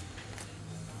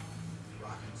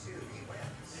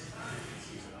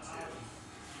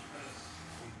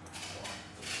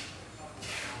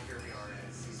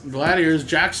 Gladiators,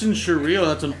 Jackson Churrillo,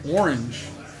 that's an orange.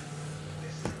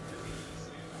 I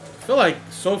feel like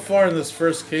so far in this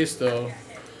first case, though,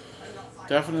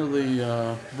 definitely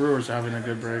Brewers having a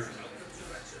good break.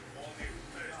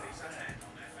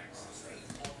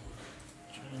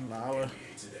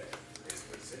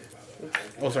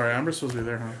 Oh, sorry, Amber's supposed to be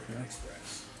there, huh? Yeah.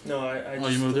 No, I Oh,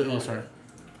 you moved it? Oh, sorry.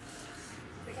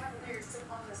 The Cavaliers took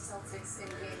on the Celtics in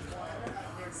Game 1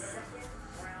 of their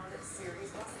second-round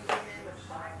series. Boston came in with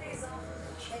 5 days off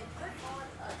and put on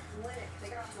a clinic.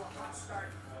 They got off to a hot start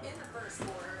in the first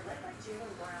quarter, led by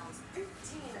Jaylen Brown's 15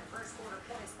 first-quarter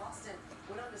points. Boston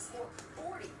went on to score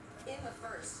 40 in the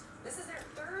first. This is their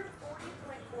third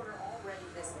 40-point quarter already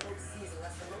this postseason.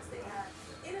 That's the most they've had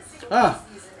in a single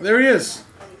postseason. There he is.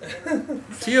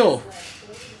 Teal.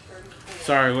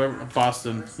 Sorry, we're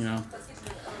Boston, you know.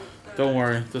 Don't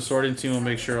worry. The sorting team will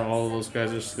make sure all of those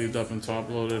guys are sleeved up and top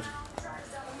loaded.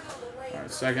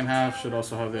 Alright, second half should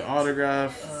also have the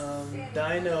autograph.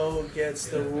 Dino gets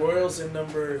the Royals in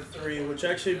number 3, which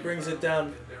actually brings it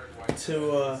down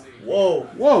to whoa.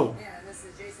 Whoa! I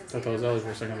thought that was Ellie for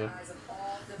a second though.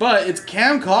 But it's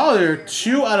Cam Collier,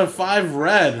 2 out of 5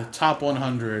 red, top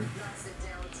 100.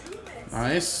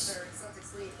 Nice.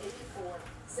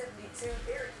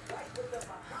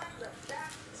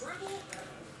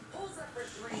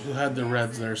 Who had the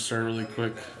reds there, sir, really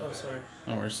quick? Oh, sorry.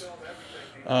 No worries.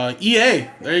 EA,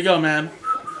 there you go, man.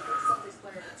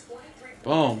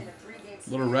 Boom.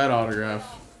 Little red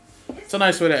autograph. It's a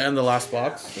nice way to end the last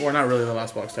box. Or not really the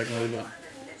last box, technically, but...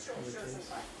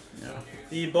 yeah.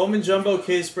 The Bowman Jumbo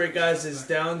case break, guys, is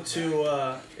down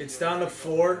to, it's down to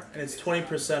 4, and it's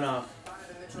 20% off.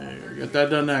 There you go. Get that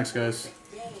done next, guys.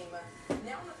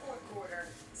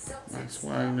 Max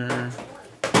Wagner.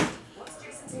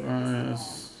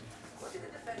 Nice.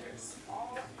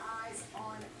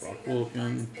 Brock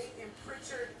Wilkin.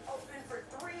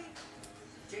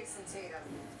 Jason Tatum,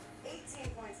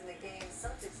 18 points in the game.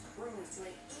 Celtics cruise to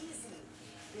an easy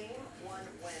Game 1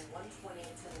 win,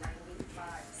 120-95.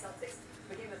 Celtics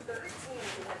became the third team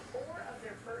to win 4 of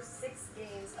their first 6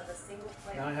 games of a single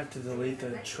playoff. Now I have to delete the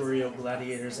Churrillo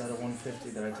Gladiators out of 150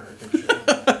 that I took a picture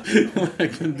of. I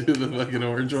can do the fucking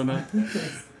orange one now. The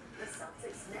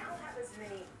Celtics now have as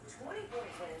many 20-point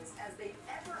wins as they've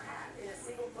ever had in a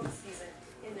single postseason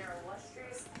in their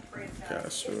illustrious franchise.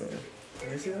 Castro.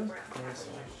 Can you see those? Yes.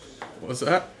 What's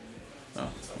that? Oh,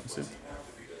 let's see.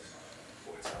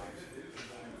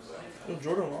 Oh,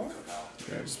 Jordan Wall?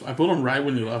 Yeah, I put them right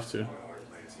when you left too.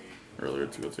 Earlier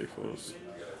to go take photos.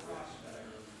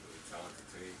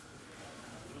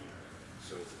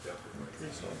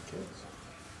 Pretty solid kids.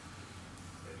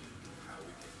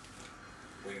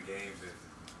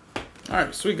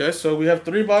 Alright, sweet guys. So we have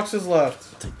 3 boxes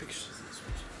left. Take pictures of these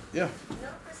ones. Yeah. No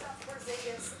Kristaps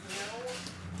Porzingis,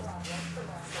 no problem for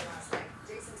Boston last night.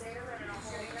 Jason Tatum had an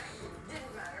outstanding night.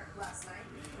 Didn't matter last night.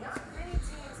 Not many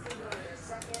teams can go to their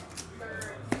second,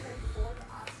 third, even fourth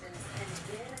options and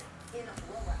win in a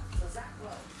blowout. So Zach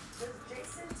Lowe, does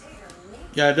Jason Tatum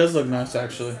need Yeah, it does look nice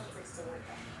actually. Celtics to win?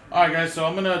 Alright guys, so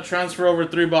I'm going to transfer over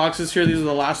 3 boxes here. These are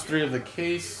the last 3 of the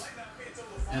case.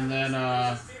 And then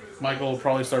Michael will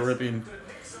probably start ripping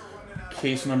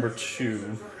case number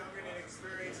 2.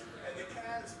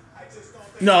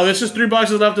 No, there's just 3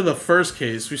 boxes left of the first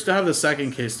case. We still have the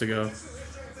second case to go.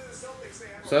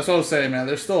 So that's what I was saying, man.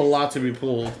 There's still a lot to be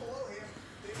pulled. Below him,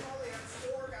 they probably have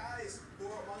 4 guys who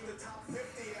are among the top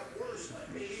 50 at worst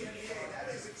in the NBA.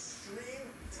 That is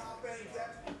extreme top-end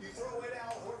depth. You throw in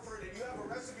Al Horford, and you have a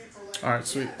recipe for like. All right,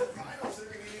 sweet. The finals, they're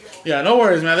gonna need all. Yeah, no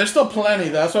worries, man. There's still plenty.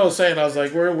 That's what I was saying. I was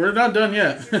like, we're not done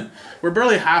yet. We're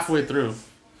barely halfway through.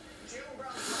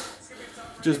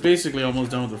 Just basically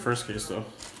almost done with the first case, though.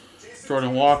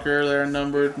 Jordan Walker there,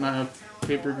 numbered, not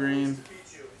paper green.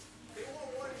 They won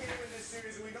 1 game in this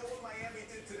series, and we know what Miami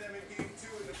did to them in game 2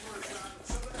 in the first round.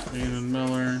 Some of that David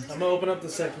Miller. I'm gonna open up the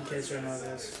second case right now,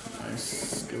 guys.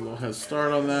 Nice. Get a little head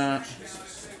start on that.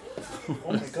 Oh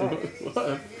my god.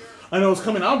 What? I know it's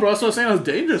coming out, bro. That's what I was saying. It was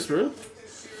dangerous, bro. You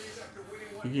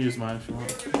can use mine if you want.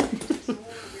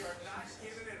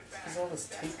 There's all this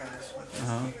tape on this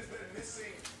one.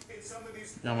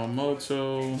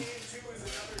 Yamamoto.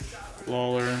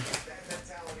 Lawler.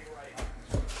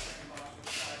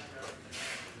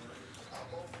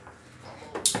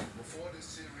 Before this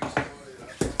series started, I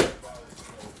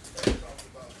talked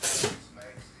about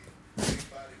Maxey,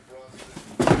 Body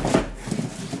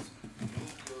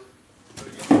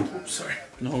Oops, sorry.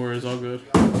 No worries, all good.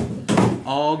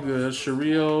 All good.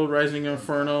 Shario, Rising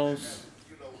Infernos.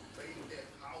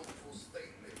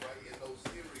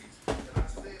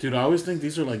 Dude, I always think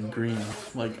these are like green.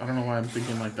 Like, I don't know why I'm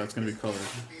thinking like that's gonna be colored.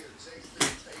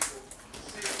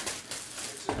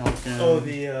 Falcon. Oh,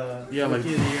 the Yeah, like-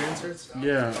 Rookie of the Year inserts?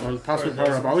 Yeah, or possibly Or power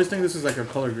those- up. I always think this is like a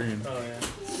color green. Oh, yeah.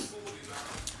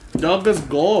 Douglas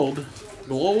Gold.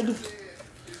 Gold.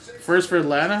 First for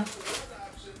Atlanta.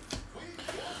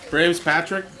 Braves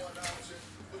Patrick.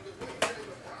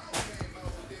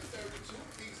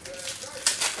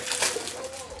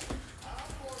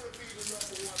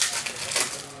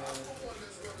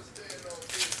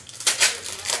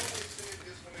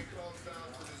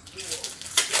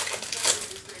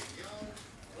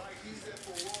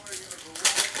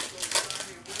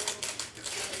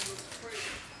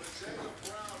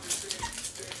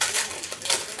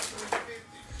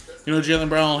 You know Jaylen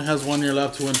Brown only has 1 year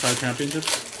left to win 5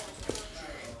 championships?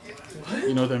 What?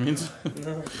 You know what that means?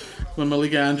 No. When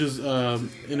Malika Andrews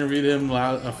interviewed him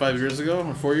 5 years ago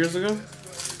or 4 years ago,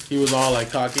 he was all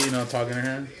like cocky, you know, talking to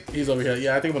her. He's over here,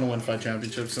 yeah, I think I'm gonna win 5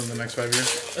 championships in the next 5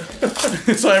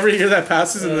 years. So every year that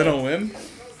passes and they don't win,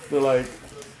 they're like,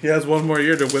 he has 1 more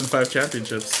year to win 5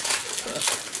 championships.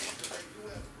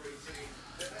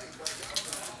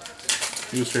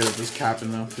 He was straight up just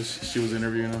capping though, because she was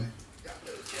interviewing him.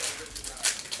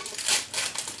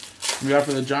 We got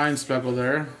for the Giants speckle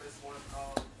there.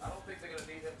 I don't think they're gonna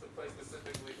need him to play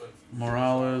specifically, but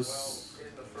Morales.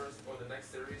 in the first or the next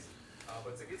series.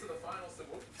 But to get to the finals,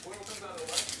 whoever comes out of the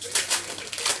West, they're gonna need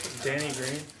him to play. Danny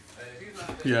Green. And if he's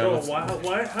not Yeah, Bro, that's-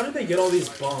 why, how did they get all these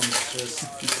bums?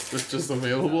 Just it's just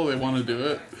available. They want to do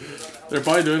it. They're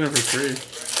probably doing it for free.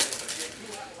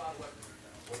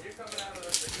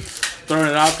 Throwing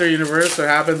it out there, universe. What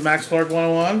happens? Max Clark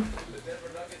 101.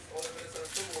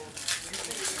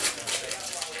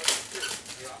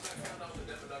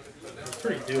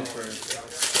 pretty due for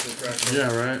it.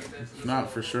 Yeah, right.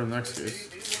 Not for sure. Next case.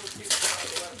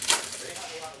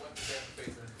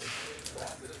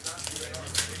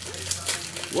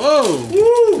 Whoa!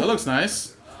 Woo! That looks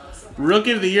nice.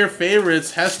 Rookie of the Year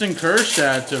favorites, Heston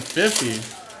Kjerstad to 50.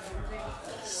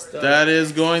 That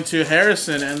is going to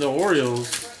Harrison and the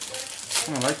Orioles.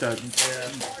 Oh, I like that.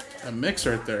 Yeah. That mix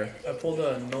right there. I pulled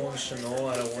a Nolan Chanel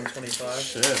out of 125.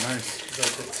 Shit, nice. It's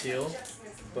like the teal.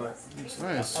 But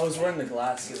Nice. I was wearing the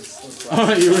glasses.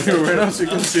 Oh, you were wearing them so you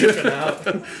can see Tripping it.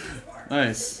 out.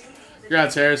 Nice.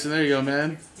 Congrats, Harrison. There you go,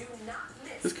 man.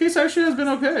 This case actually has been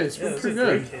okay. It's Yeah, been it was pretty a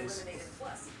great good. case.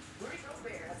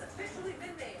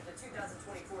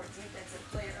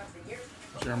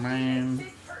 Jermaine.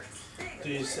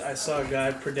 Dude, I saw a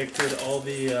guy predicted all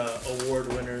the award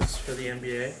winners for the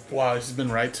NBA. Wow, he's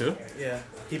been right too. Yeah.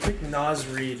 He picked Nas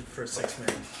Reed for 6 man.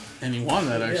 And he won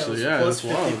that actually. Yeah, Yeah, it was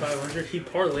that's plus wild. 5,500. He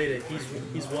parlayed it.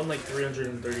 He's won like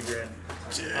 330 grand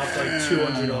off like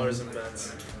 $200 in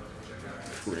bets.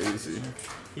 Crazy.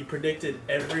 He predicted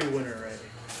every winner right.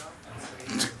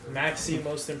 Maxey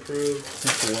most improved.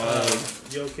 That's wild.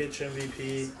 Jokic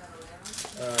MVP.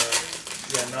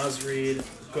 Yeah, Nas Reed.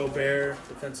 Gobert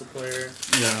defensive player.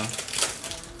 Yeah.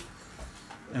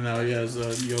 And now he has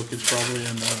Jokic probably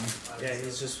and Yeah,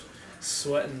 he's just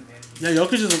sweating. yeah,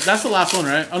 Jokic is that's the last one,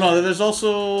 right? Oh no, there's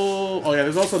also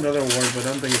there's also another award, but I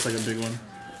don't think it's like a big one.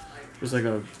 There's like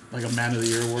a Man of the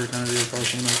Year award kind of deal, probably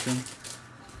something like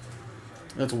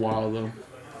that. That's wild though.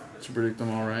 To predict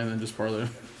them all right and then just parlay.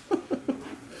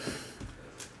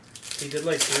 He did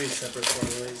like 3 separate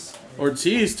parlays.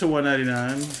 Ortiz to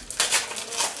 199.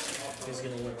 He's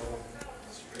gonna win all of them.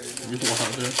 be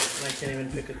wild, dude. And I can't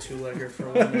even pick a two-legger for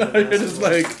one. It is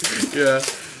like, yeah.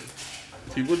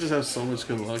 People just have so much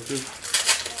good luck, dude.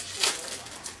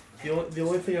 The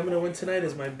only thing I'm going to win tonight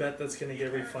is my bet that's going to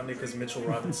get refunded because Mitchell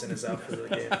Robinson is out for the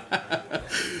game.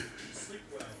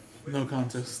 No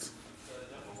contest.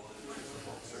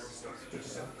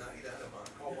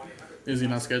 Is he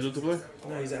not scheduled to play?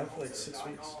 No, he's out for like 6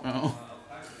 weeks. Oh.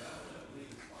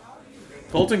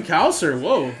 Colton Cowser,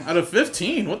 whoa, out of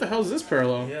 15. What the hell is this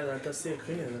parallel? Yeah, that's the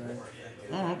Acuna tonight.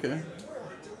 Oh, okay.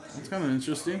 That's kind of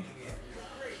interesting.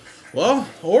 Well,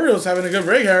 Orioles having a good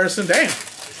break, Harrison. Damn.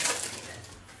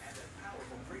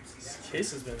 This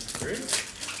case has been great.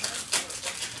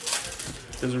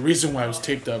 There's a reason why it was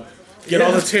taped up. Get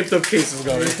all the taped up cases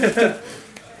going.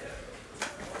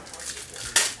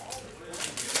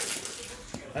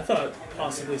 I thought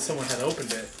possibly someone had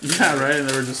opened it. Yeah, right? And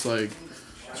they were just like,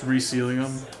 just resealing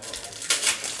them.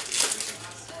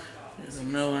 Here's a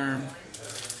Miller.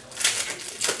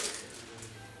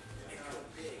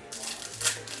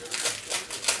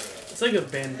 It's like a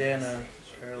bandana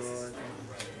parallel, I think.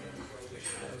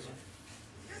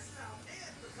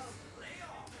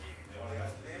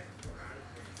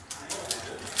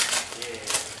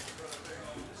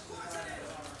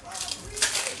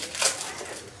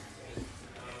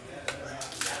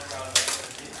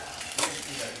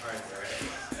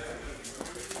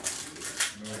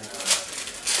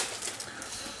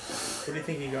 What do you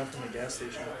think he got from the gas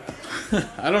station?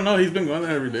 I don't know. He's been going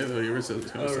there every day, though. He ever says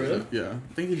it's Oh, really? Yeah.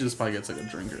 I think he just probably gets like a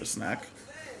drink or a snack.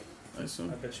 I assume.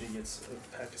 I bet you he gets a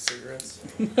pack of cigarettes.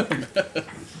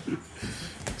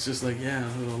 It's just like, yeah,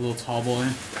 a little tall boy.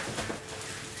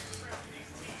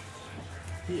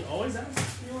 He always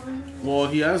asks you on anything? Well,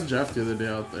 he asked Jeff the other day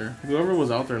out there. Whoever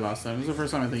was out there last time. It was the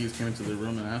first time I think he came into the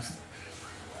room and asked.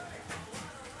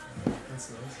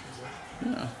 That's nice.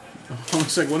 Yeah. I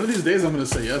was like, one of these days I'm going to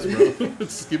say yes, bro.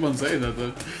 Just keep on saying that,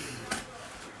 though.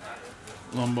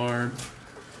 Lombard.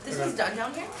 This one's done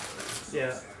down here?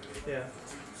 Yeah. Yeah.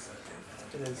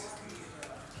 It is.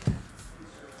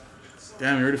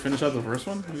 Damn, you already finished out the first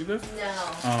one? You did? No.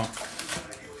 Oh.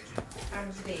 I'm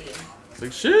debating. It's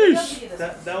like, sheesh.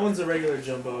 That one's a regular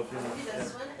jumbo if you Do want.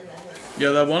 this one and then this. Yeah,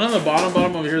 that one on the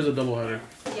bottom over here is a doubleheader.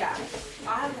 Yeah.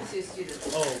 I'll have Jesus do this.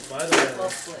 Oh, by the way, We'll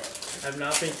split. I've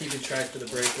not been keeping track for the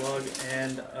break log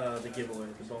and the giveaway,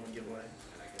 the Bowman giveaway.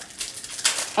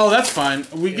 Oh, that's fine.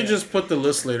 We could Yeah. just put the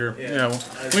list later. Yeah. Yeah.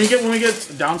 When we get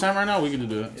downtime right now, we can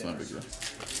do that. It's not a big deal.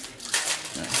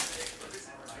 Yeah.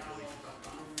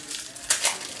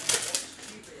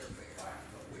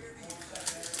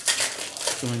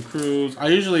 Doing Cruz. I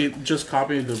usually just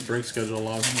copy the break schedule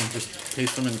log and just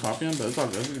paste them and copy them, but it's all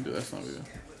good. We can do that. It's not a big deal.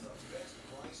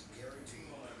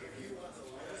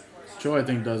 Joe, I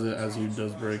think, does it as he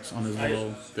does breaks on his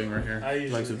little thing right here. I He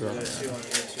likes usually to do do that too on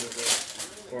here too,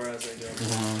 but, or as I go.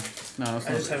 No, that's I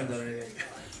not. just haven't done anything.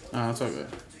 No, that's all good.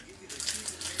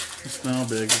 It's not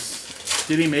big.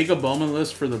 Did he make a Bowman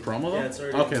list for the promo though? Yeah, it's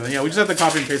already. Okay, then yeah, we just have to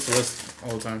copy and paste the list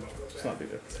all the time. It's not big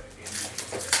deal.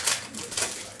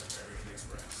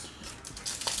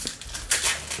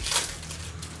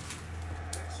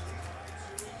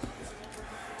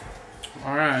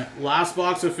 All right, last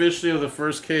box officially of the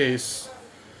first case.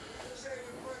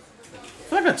 I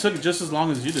feel like I took just as long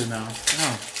as you did now. Wow.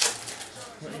 I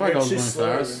feel like I was going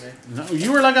fast. No,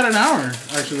 you were like at an hour,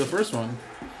 actually, the first one.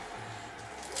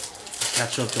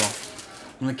 Catch up, though.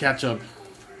 I'm gonna catch up.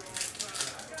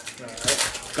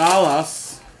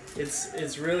 Galas.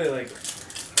 It's really like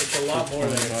it's a lot more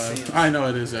than it seems. I know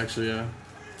it is, actually, yeah.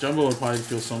 Jumbo would probably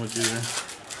feel so much easier.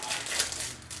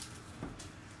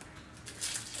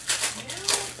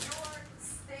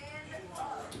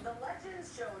 The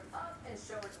legends showed up and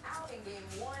showed out in game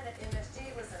 1 at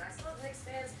MSG. Listen, I still have Knicks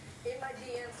fans in my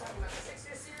DMs talking about the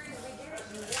 6-year series. We get it.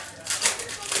 You won.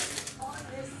 We're focused on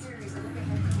this series and look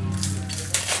ahead to game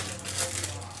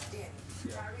 2. Danny,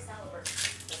 Tyrese Halliburton.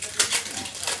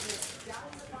 He's got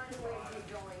to find a way to keep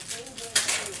going in game 2.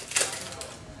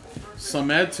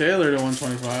 Samed Taylor to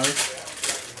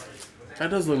 125. That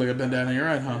does look like a bandana. You're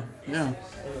right, huh? Yeah. I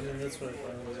mean, that's what I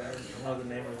thought it was. I don't know the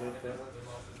name of it, but.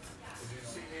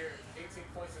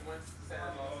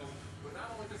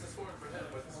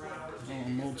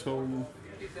 Moto.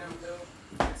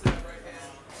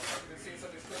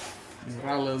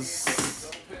 Morales.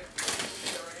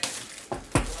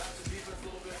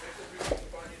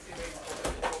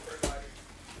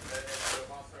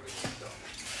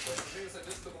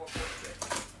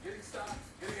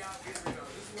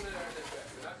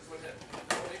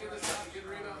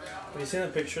 Have you seen a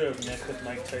picture of Nick with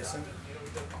Mike Tyson?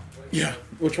 Yeah.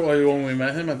 Which one? When we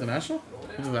met him at the National?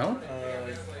 Is it that one?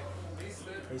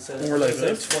 He said When we're like it was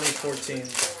like this?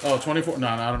 2014. Oh, 24. No,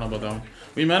 I don't know about that one.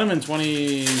 We met him in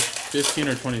 2015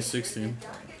 or 2016.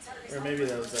 Or maybe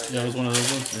that was that. Yeah, it was one of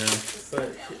those ones.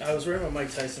 But I was wearing my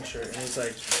Mike Tyson shirt, and he's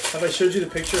like, "Have I showed you the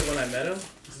picture of when I met him?"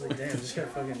 I was like, "Damn, just gonna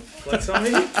fucking flex on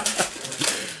me." Yeah.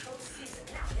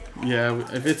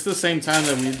 Yeah, if it's the same time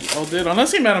that we all did,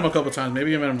 unless he met him a couple times,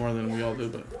 maybe he met him more than we all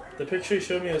did. But The picture he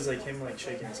showed me was like him like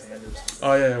shaking his hand or something.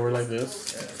 oh yeah, we're like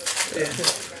this.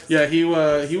 Yeah, he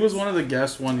was one of the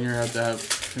guests one year at that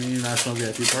Canadian National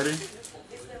VIP party.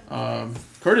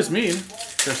 Curtis Mead,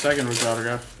 their second rookie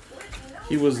autograph.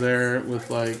 He was there with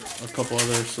like a couple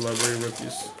other celebrity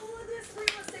rookies.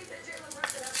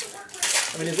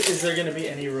 I mean, is there gonna be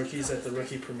any rookies at the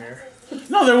rookie premiere?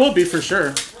 No, there will be for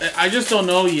sure. I just don't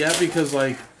know yet because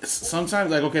like sometimes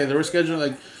like okay, they were scheduled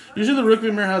like usually the rookie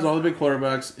premiere has all the big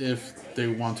quarterbacks if they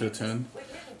want to attend.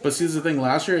 But see, the thing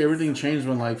last year everything changed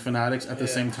when like Fanatics at the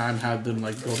same time had them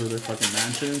like go to their fucking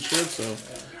mansion and shit. So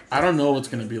I don't know what's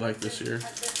gonna be like this year.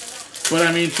 But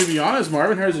I mean, to be honest,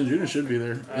 Marvin Harrison Jr. should be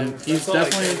there. And he's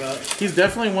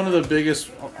definitely one of the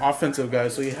biggest offensive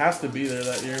guys, so he has to be there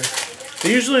that year.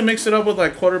 They usually mix it up with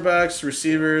like quarterbacks,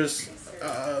 receivers,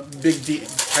 big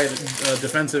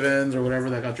defensive ends or whatever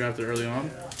that got drafted early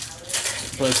on.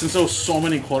 But since there was so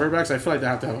many quarterbacks, I feel like they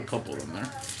have to have a couple of them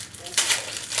there.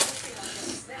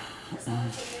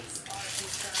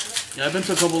 Yeah, I've been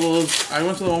to a couple of those. I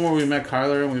went to the one where we met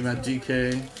Kyler and we met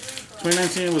DK.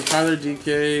 2019 was Kyler,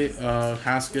 DK,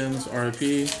 Haskins, RIP.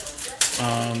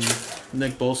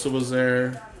 Nick Bosa was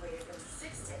there.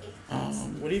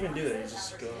 What do you even do there? You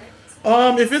just go.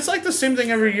 If it's like the same thing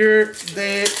every year, it's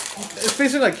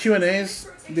basically like Q&As.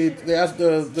 They ask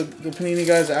the Panini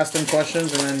guys ask them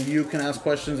questions, and then you can ask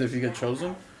questions if you get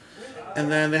chosen.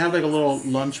 And then they have like a little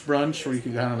lunch brunch where you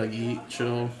can kind of like eat,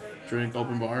 chill, drink,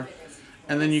 open bar.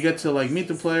 And then you get to like meet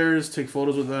the players, take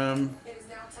photos with them.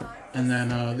 And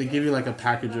then they give you like a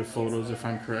package of photos, if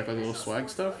I'm correct, like little swag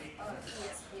stuff.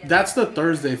 That's the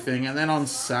Thursday thing. And then on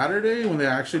Saturday, when they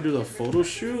actually do the photo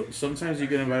shoot, sometimes you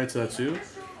get invited to that too.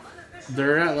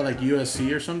 They're at like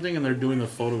USC or something, and they're doing the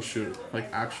photo shoot, like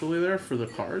actually there for the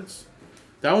cards.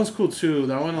 That one's cool too.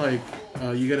 That one, like,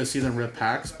 you get to see them rip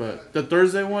packs. But the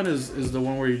Thursday one is the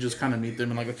one where you just kind of meet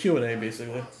them in like a Q&A,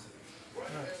 basically.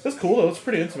 That's cool though. It's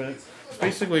pretty intimate. It's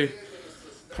basically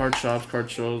card shops,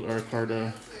 card shows, or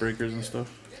card breakers and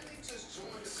stuff.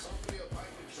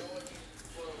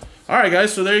 Alright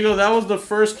guys, so there you go. That was the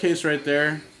first case right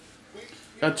there.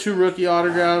 Got 2 rookie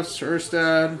autographs.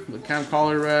 Erstad, the Cam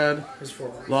Collar red.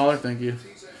 Lawler, thank you.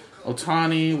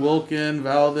 Otani, Wilkin,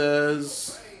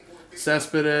 Valdez,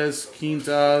 Cespedes,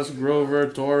 Quintas, Grover,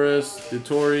 Torres,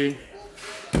 DeTore.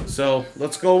 So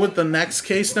let's go with the next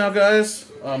case now, guys.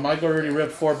 Michael already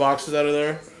ripped 4 boxes out of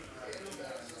there.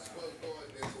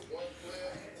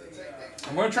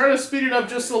 I'm going to try to speed it up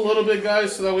just a little bit,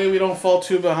 guys, so that way we don't fall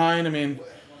too behind. I mean,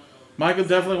 Michael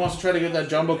definitely wants to try to get that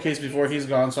jumbo case before he's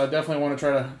gone, so I definitely want to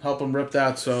try to help him rip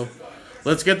that. So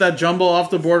let's get that jumbo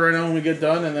off the board right now when we get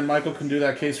done, and then Michael can do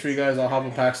that case for you guys. I'll hop a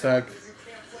pack stack.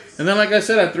 And then, like I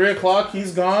said, at 3 o'clock,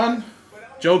 he's gone.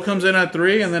 Joe comes in at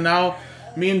 3, and then now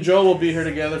me and Joe will be here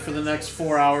together for the next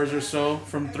 4 hours or so,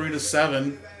 from 3 to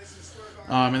 7.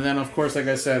 And then, of course, like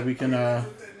I said, we can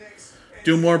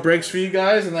do more breaks for you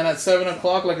guys. And then at 7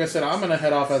 o'clock, like I said, I'm going to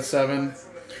head off at 7.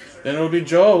 Then it'll be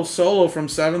Joe solo from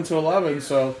 7 to 11.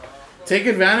 So take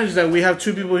advantage that we have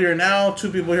 2 people here now,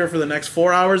 2 people here for the next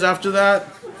 4 hours after that,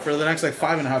 for the next like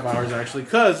 5.5 hours actually.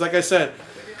 Because, like I said,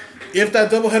 if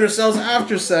that doubleheader sells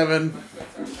after 7,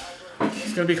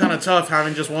 it's going to be kind of tough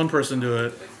having just one person do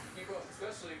it.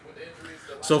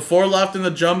 So 4 left in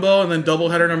the jumbo, and then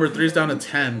doubleheader number 3 is down to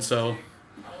 10. So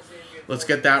let's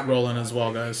get that rolling as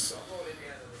well, guys.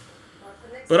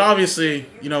 But obviously,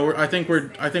 you know, I think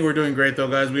we're doing great though,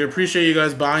 guys. We appreciate you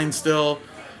guys buying still.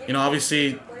 You know,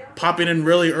 obviously popping in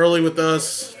really early with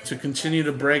us to continue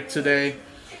to break today.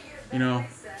 You know.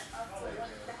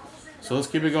 So let's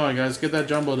keep it going, guys. Get that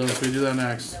jumbo done so we do that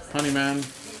next. Honey man.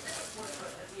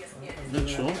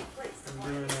 Mitchell.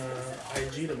 I'm doing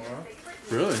IG tomorrow.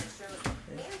 Really?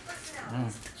 Oh,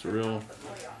 it's a real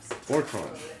 4 card.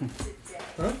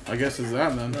 Huh? I guess it's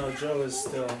that then. No, Joe is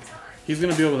still. He's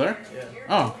gonna be over there? Yeah.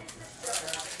 Oh.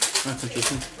 That's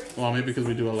interesting. Well, maybe because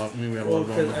we do a lot. I mean, we have a lot of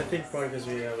Well, going on. I think probably because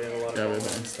we have a lot of Yeah, we and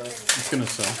have. stuff. It's gonna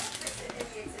sell.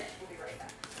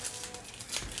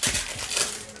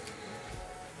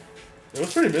 It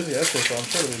was pretty busy yesterday, so I'm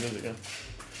sure it'll be busy again.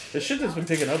 This shit has been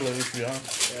picking up lately, to be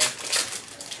honest.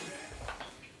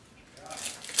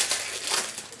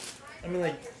 Yeah. I mean,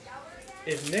 like,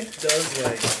 if Nick does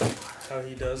like how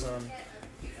he does on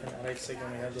Fanatics, like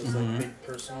when we have those like big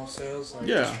personal sales, like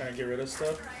Yeah. just trying to get rid of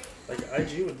stuff, Like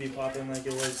IG would be popping like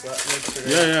it was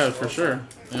yesterday. Yeah, for sure.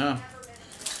 Yeah.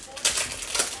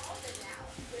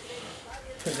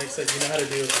 Next said, you know how to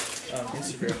do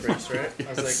Instagram breaks, right? I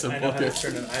was like, Simple. I know how to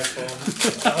turn an iPhone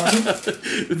on.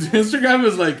 Instagram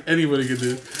is like anybody can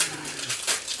do.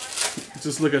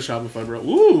 Just look at Shopify, bro.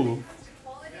 Ooh.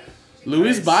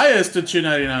 Luis Baez to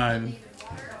 299.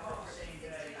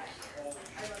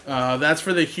 That's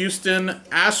for the Houston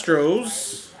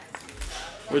Astros,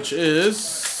 which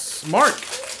is Mark.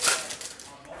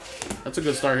 That's a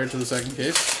good start here to the second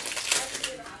case.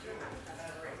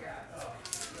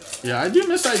 Yeah, I do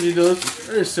miss IG, dude. It's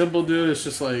very simple, dude. It's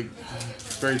just like,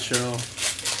 it's very chill.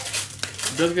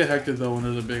 It does get hectic, though, when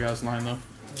there's a big-ass line, though.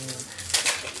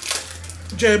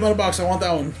 Jay, about a box. I want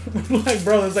that one. Like,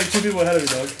 bro, there's like 2 people ahead of me,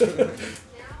 dog.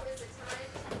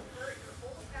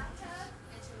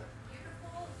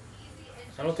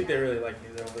 I don't think they really like me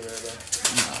over there, though.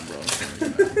 Nah, bro.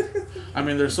 I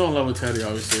mean, they're so in love with Teddy,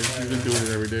 obviously. He's been doing it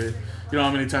every day. You know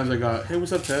how many times I got, hey,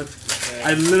 what's up, Ted? Yeah.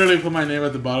 I literally put my name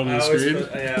at the bottom of the screen.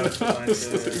 I always put mine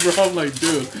too, yeah. Bro, I'm like,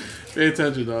 dude, pay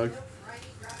attention, dog.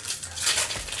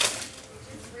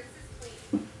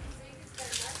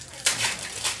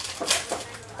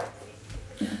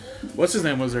 What's his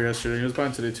name was there yesterday? He was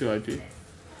buying today too, IP.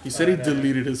 He said he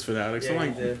deleted his Fanatics. Yeah, I'm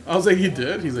like, he did. I was like, he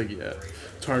did? He's like, yeah.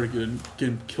 It's hard to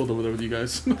getting killed over there with you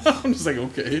guys. I'm just like,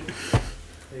 okay.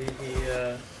 He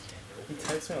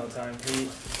texts me all the time.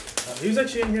 He was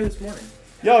actually in here this morning.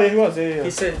 Yeah, he was. Yeah.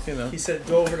 He said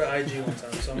go over to IG one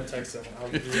time, so I'm gonna text him.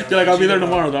 You're like, I'll be there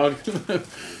tomorrow, dog.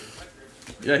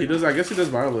 Yeah, he does. I guess he does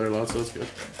viral there a lot, so that's good.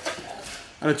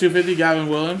 At a 250, Gavin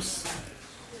Williams.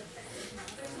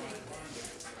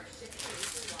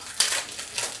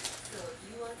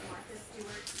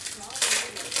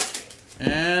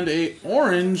 And a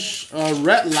orange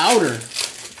Rhett Lauder,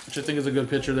 which I think is a good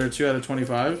pitcher there, 2 out of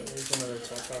 25.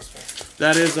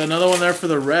 That is another one there for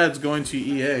the Reds going to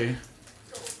EA.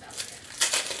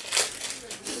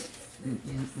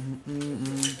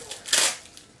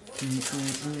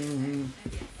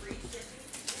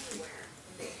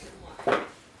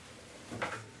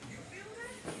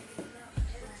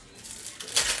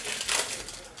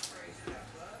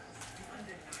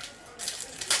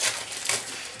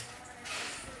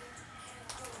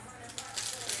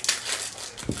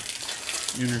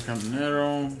 Junior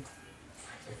Caminero.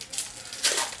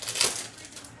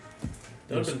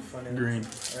 That would have been funny. Green.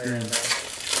 Green.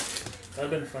 That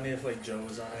would have been funny if like Joe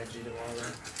was on IG tomorrow.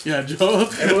 Then. Yeah, Joe.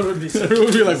 Everyone would be so everyone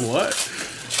would be like, what?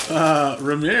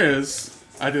 Ramirez.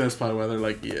 I think that's probably why they're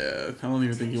like, yeah. I don't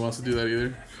even think he wants to do that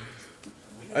either.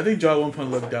 I think Joe at one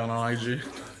point looked down on IG.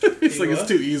 He's like, it's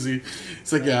too easy.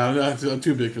 It's like, yeah, I'm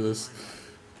too big for this.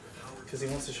 Because he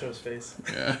wants to show his face.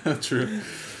 Yeah, true.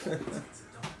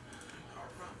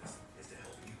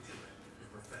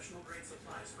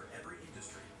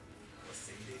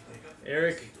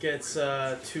 Eric gets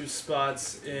 2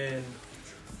 spots in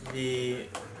the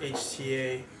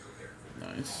HTA.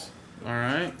 Nice. All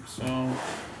right, so.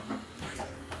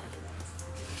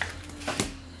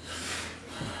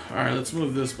 All right, let's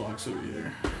move this box over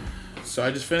here. So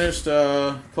I just finished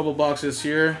a couple boxes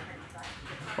here,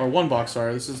 or 1 box.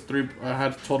 Sorry, this is 3. I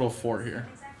had a total of 4 here.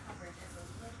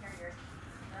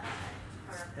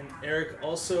 And Eric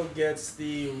also gets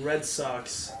the Red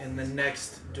Sox in the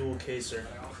next dual caser.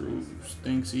 Cruz.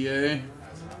 Thanks, EA.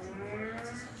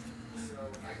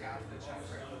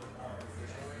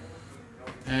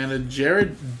 And a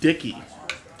Jared Dickey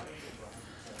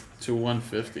to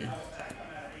 150.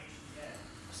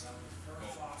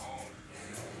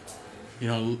 You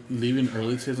know, leaving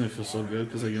early today doesn't feel so good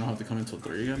because like, you don't have to come until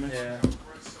 3 again next. Yeah.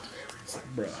 It's like,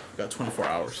 bruh, got 24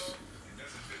 hours.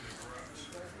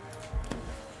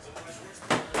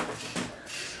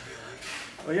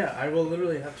 Oh yeah, I will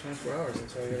literally have 24 hours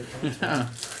until I get a chance. Yeah.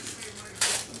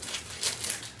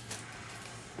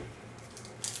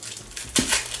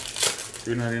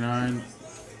 $3.99.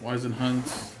 Wisen Hunt.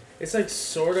 It's like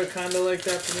sorta kinda like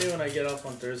that for me when I get off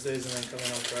on Thursdays and then come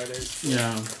in on Fridays.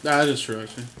 Yeah, that is true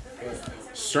actually.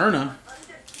 Cerna.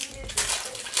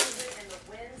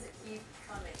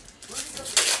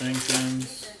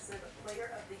 Jenkins.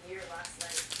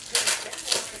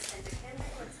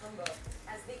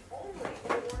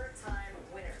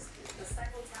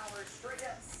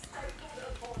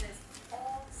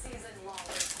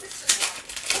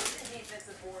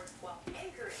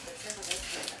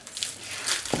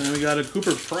 And then we got a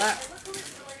Cooper Pratt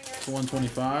to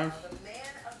 125.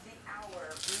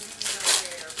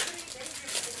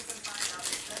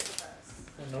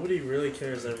 Well, nobody really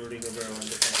cares that Rudy Gobert won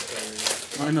defensive player of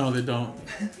the year. I know they don't.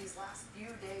 These last few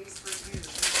days for you. And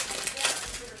again,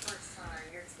 for the first time,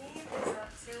 your team is up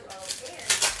 2-0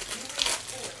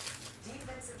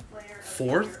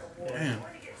 4th? Damn.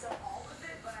 going to get to all of it,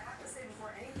 but I have to say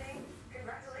before anything,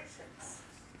 congratulations.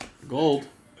 Gold.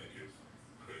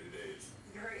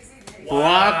 Crazy day.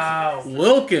 Brock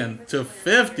Wilkin to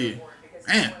 50.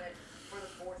 Man. For the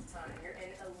 4th time, you're in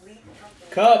elite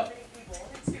company. Cup. Many people,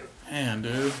 only 2, Man,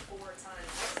 dude. 4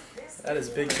 times. This That is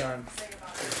big time. say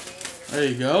about this game and There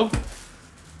you go.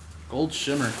 Gold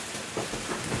shimmer. I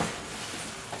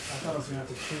thought I was gonna have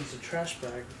to change the trash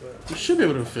bag, but You should be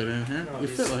able to fit in here. No, You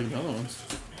these- fit like the other ones.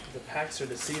 the packs are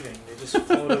deceiving. They just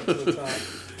float up to the top.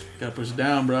 Gotta push it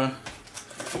down, bro.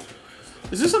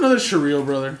 Is this another Shario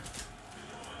brother?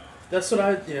 That's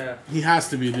what yeah. He has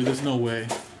to be, dude. There's no way.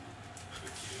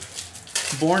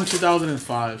 Born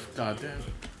 2005. God damn.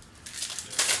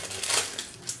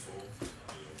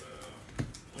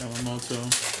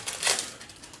 Yamamoto.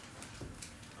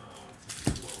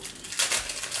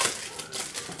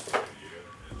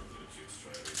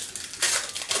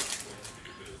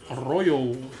 Arroyo.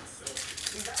 you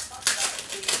gotta talk about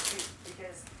the game too,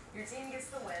 because your team gets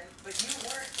the win, but you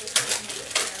weren't able to be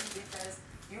with them because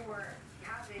you were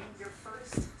having your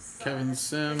first son. Kevin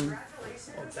Sim.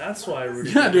 Congratulations. That's why.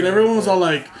 Rudy Yeah, dude. Everyone was all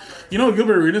like, you know what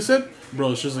Gilbert Arenas said?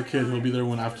 Bro, it's just a kid. He'll be there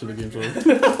when after the game's over.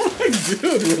 I'm like,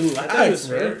 dude, relax,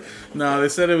 bro. No, they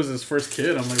said it was his first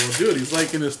kid. I'm like, well, dude, he's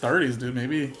like in his 30s, dude.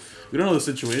 Maybe we don't know the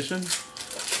situation.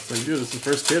 It's like, dude, it's his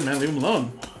first kid, man. Leave him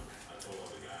alone.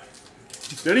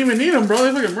 They didn't even need him,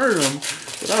 bro. They fucking murdered him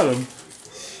without him.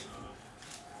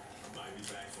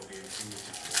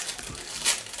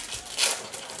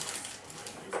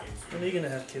 When are you gonna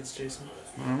have kids, Jason?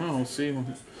 I don't know. We'll see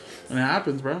when it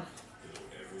happens, bro.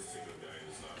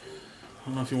 I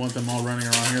don't know if you want them all running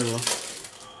around here, though.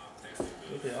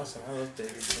 That'd be awesome. I love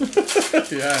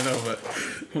babies. Yeah, I know, but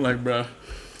I'm like, bro.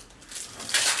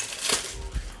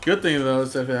 Good thing, though,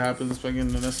 is if it happens, fucking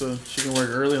Vanessa, she can work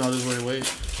early and I'll just work late.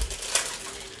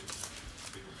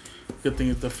 Good thing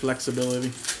is the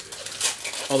flexibility.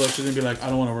 Although she's gonna be like, I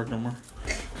don't want to work no more.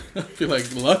 I feel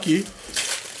like lucky.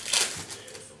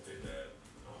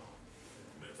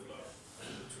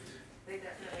 They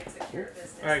definitely took care of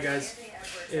business. All right, guys.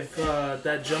 If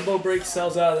that jumbo break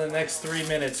sells out in the next 3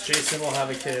 minutes, Jason will have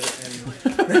a kid.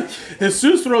 And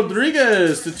Jesus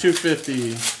Rodriguez to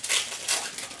 250.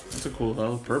 That's a cool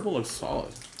though. Purple looks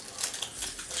solid.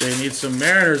 Jay needs some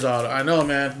Mariners auto. I know,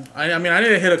 man. I mean, I need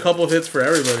to hit a couple of hits for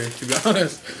everybody, to be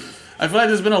honest. I feel like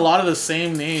there's been a lot of the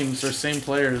same names or same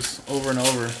players over and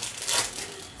over.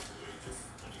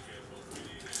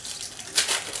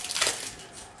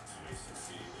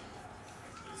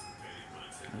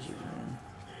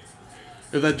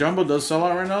 If that jumbo does sell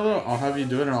out right now, though, I'll have you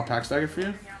do it and I'll pack stack it for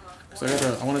you.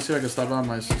 Cause I want to see if I can stop by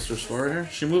my sister's store here.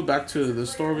 She moved back to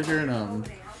this store over here in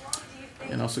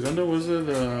El Segundo. Was it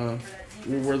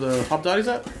where the Hop Dottie's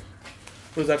at?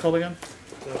 What is that called again?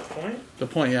 the point? The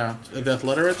Point, yeah. The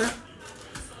letter right there.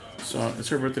 So it's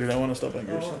her birthday today. I want to stop by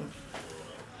here or something.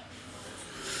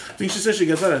 I think she said she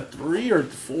gets out at 3 or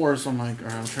 4, so I'm like,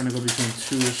 alright, I'm trying to go between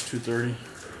 2-ish, 2:30.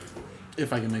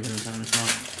 If I can make it in time, if not,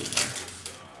 it doesn't matter.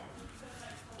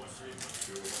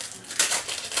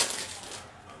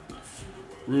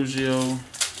 Ruggiero.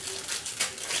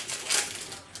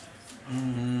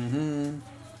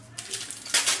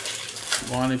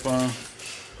 Wanipa.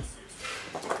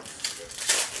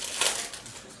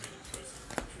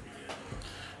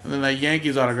 And then that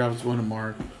Yankees autograph is going to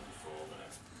Mark.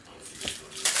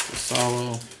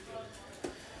 Salo.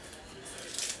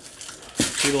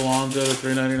 Pete Alonso to $3.99.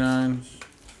 You know,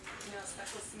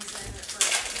 special season for a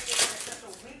special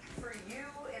week for you,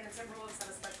 and the Timberwolves have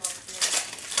a special opportunity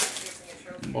of facing a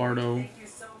trophy. Bardo. Thank you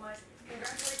so much.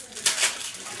 Congratulations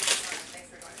again. Thanks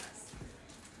for joining us.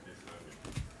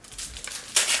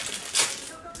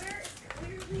 So Gobert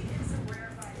clearly is a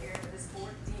rarefied air for this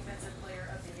 4th Defensive Player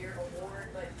of the Year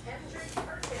award, but Kendrick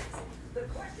Perkins, the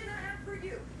question I have for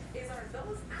you is, are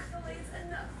those accolades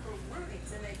enough for Rudy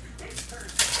to make Pittsburgh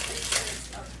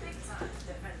a big-time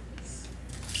defenders?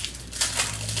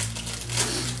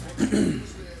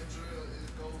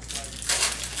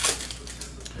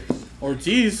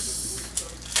 Ortiz.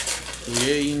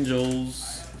 The Angels.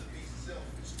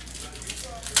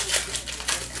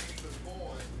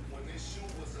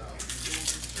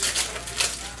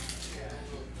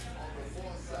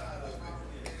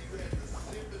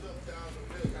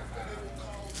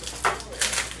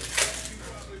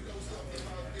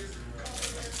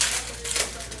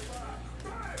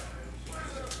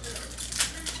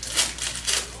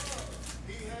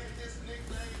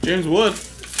 James Wood.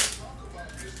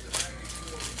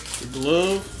 The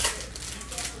glove.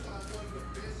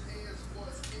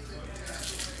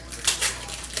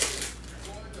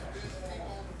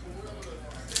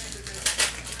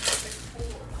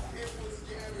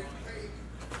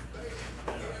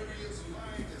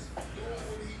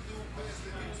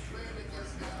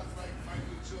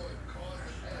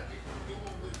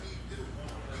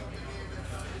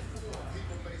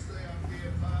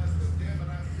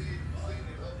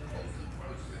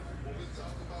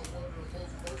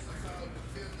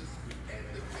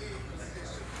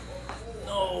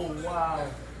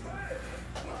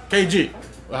 KG.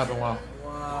 What happened? Wow.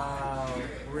 Wow.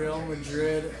 Real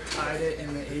Madrid tied it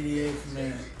in the 88th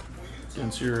minute.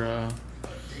 Against your,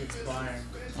 It's Bayern.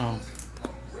 oh.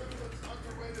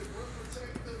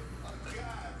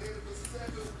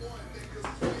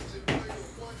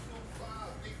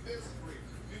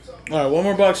 All right, one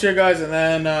more box here, guys, and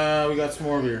then we got some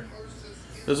more here.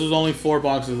 This was only 4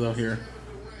 boxes though here.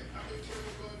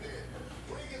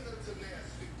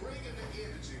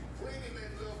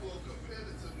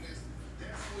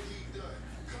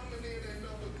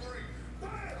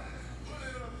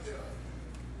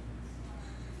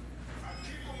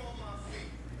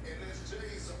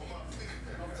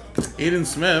 Aiden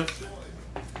Smith.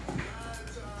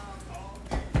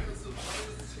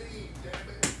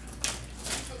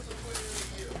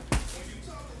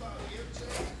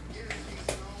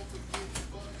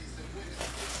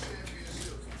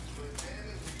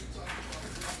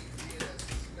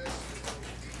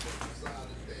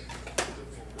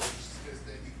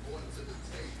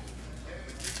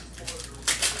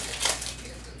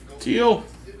 Teal.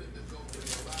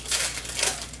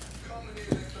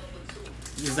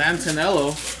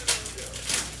 Zantinello.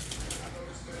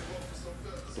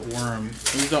 The worm.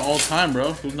 Who's the all-time,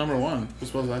 bro? Who's number 1?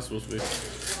 Who's was that supposed to be?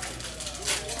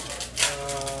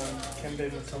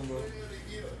 Kembe Mutombo.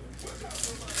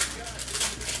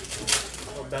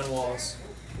 Oh, Ben Wallace.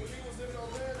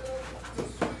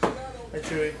 Hey,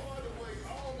 Chewy.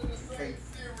 Okay.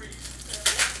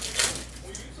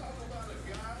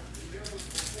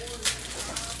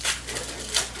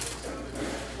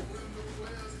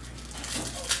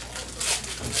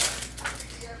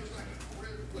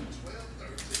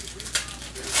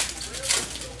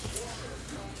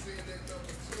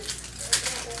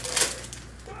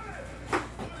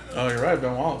 Oh, you're right,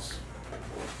 Ben Wallace.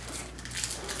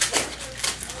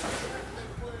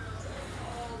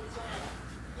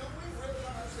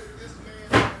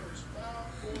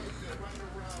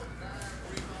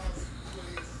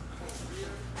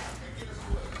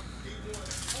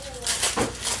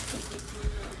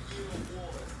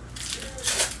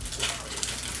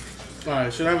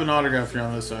 Alright, should have an autograph here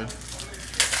on this side.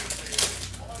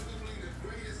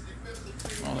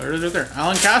 Oh, there it is right there.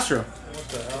 Alan Castro. What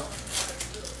the hell?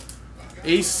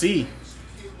 AC.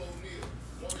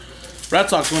 Red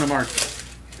Sox win a mark.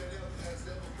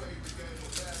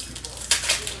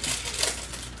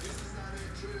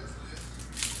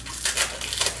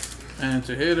 And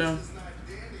to hit him.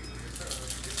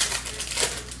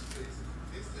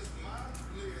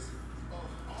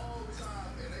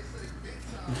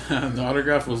 The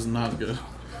autograph was not good.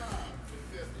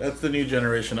 That's the new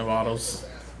generation of autos.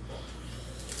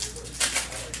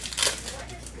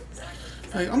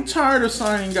 Like, I'm tired of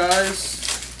signing, guys.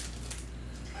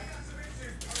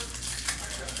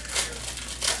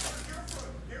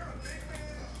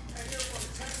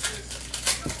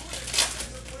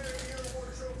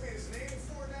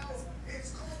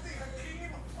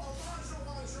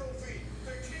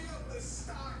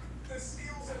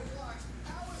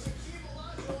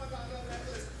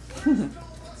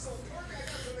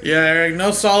 Yeah, Eric,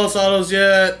 no Solace autos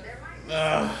yet.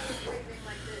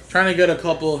 Trying to get a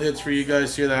couple hits for you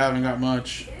guys here that haven't got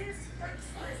much.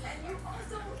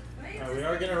 We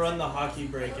are going to run the hockey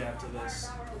break after this.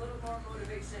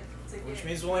 Which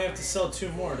means we only have to sell 2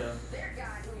 more to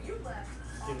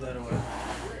give that away.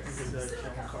 Give that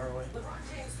Kevin Carr away.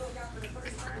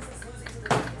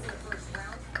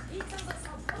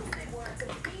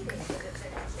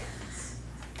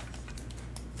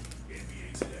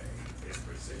 NBA Today is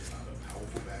presented by the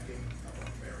powerful backing of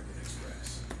American Express.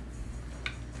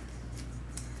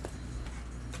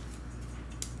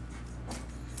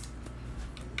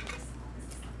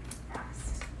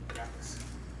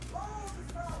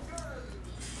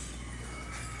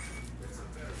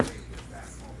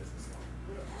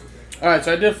 Alright,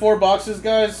 so I did 4 boxes,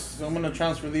 guys. So I'm going to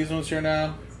transfer these ones here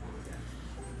now.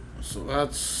 So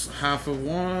that's half of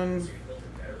 1.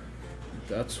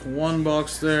 That's 1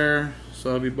 box there. So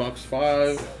that'll be box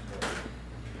 5.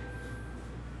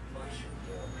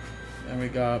 And we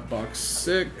got box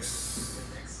 6.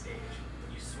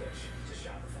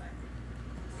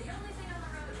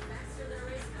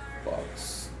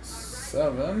 Box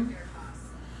 7.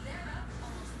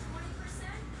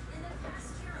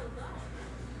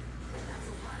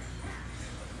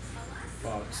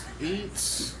 Box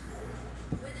 8.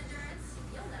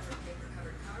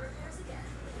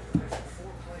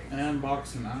 And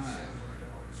box 9.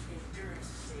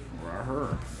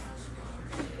 Her.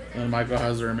 And Michael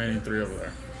has the remaining 3 over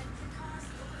there.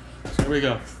 So here we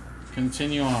go.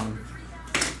 Continue on.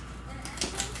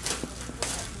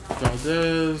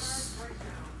 Valdez.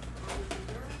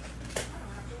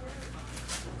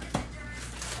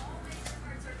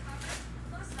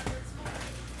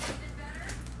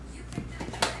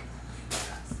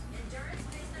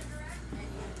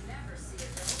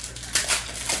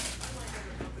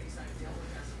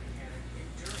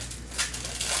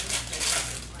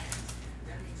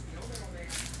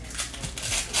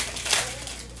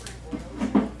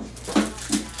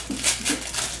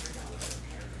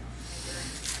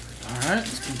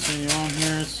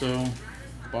 So,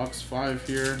 box 5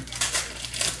 here.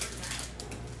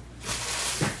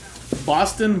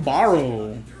 Boston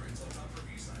Barrow.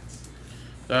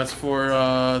 That's for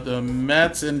the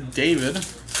Mets and David.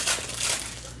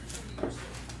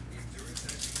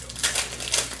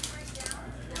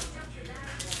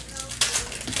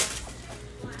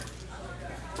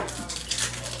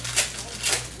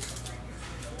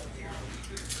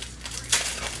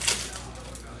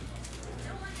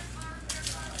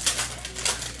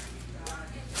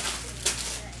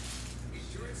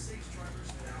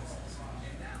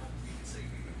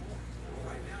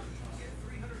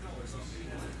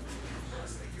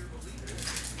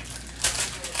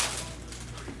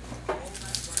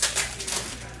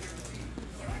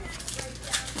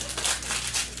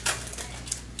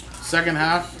 Second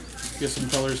half, get some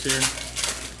colors here.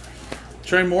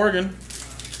 Trey Morgan.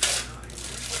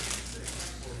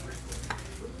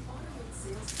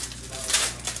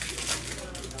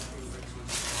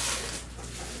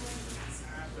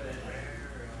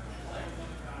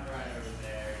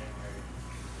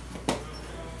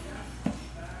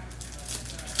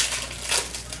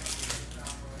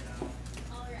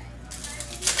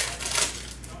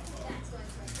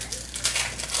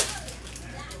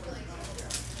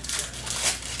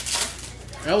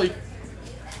 Ellie.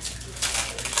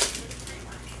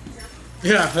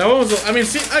 Yeah, that one was. I mean,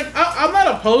 see, I'm not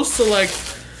opposed to like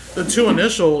the 2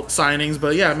 initial signings,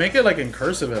 but yeah, make it like in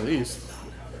cursive at least.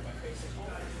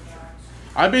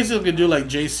 I basically could do like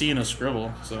JC and a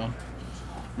scribble, so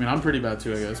I mean, I'm pretty bad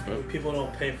too, I guess. But People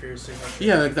don't pay for your signature.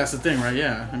 yeah, like, that's the thing, right?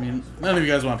 Yeah, I mean, none of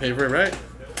you guys want to pay for it, right?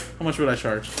 How much would I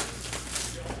charge?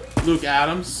 Luke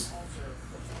Adams,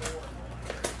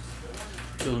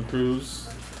 Dylan Cruz.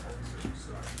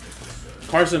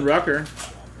 Carson Rucker.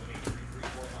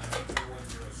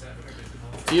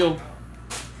 Teal.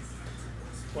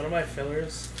 One of my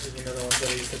fillers, even though the ones that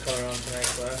I used to color on tonight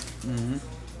class,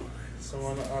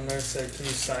 someone on there said, "Can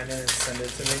you sign it and send it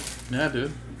to me?" Yeah,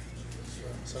 dude.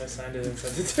 So I signed it and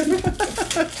sent it to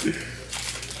him.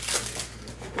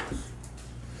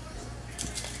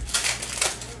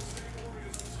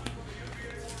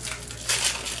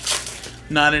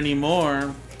 Not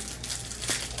anymore.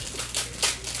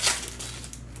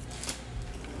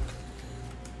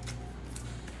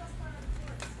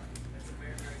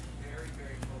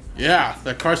 Yeah,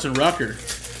 that Carson Rucker.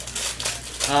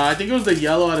 I think it was the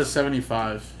yellow out of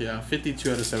 75. Yeah,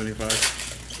 52 out of 75.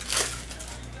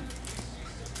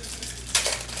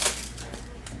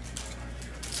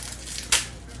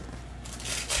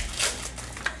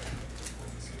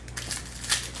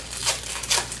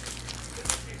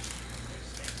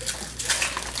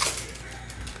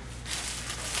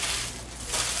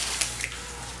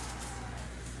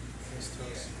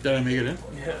 Did I make it in?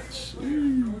 Yeah.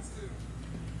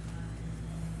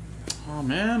 Oh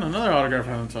man, another autograph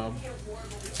on the top.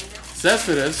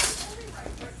 Cespedes.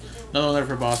 Another one there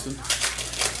for Boston.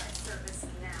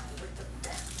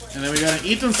 And then we got an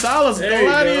Ethan Salas There you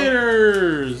go.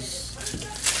 Gladiators.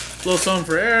 Little something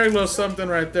for Eric, little something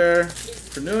right there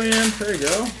for Nguyen. There you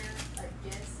go.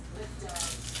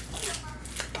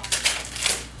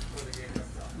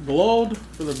 Glowed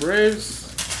for the Braves.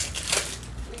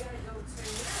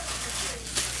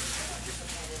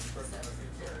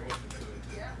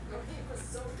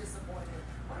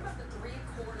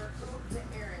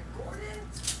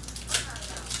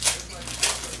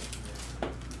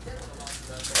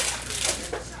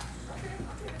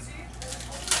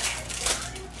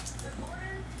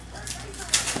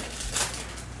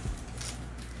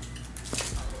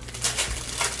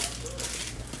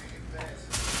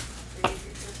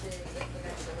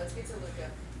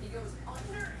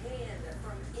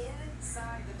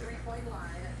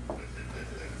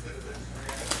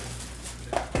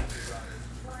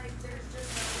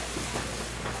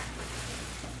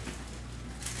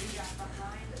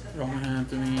 Roman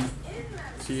Anthony,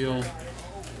 Teal.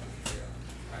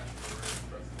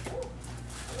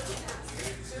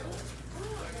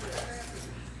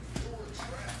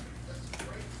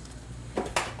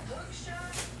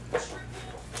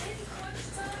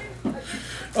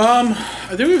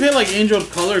 I think we've hit like Angel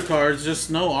color cards,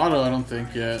 just no auto, I don't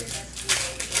think yet.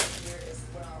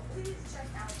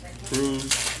 Cruz.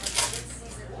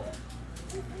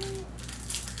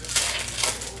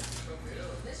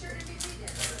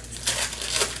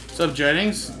 What's up,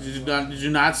 Jennings? Did you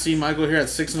not see Michael here at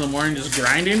 6 in the morning just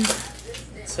grinding?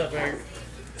 What's up, Eric?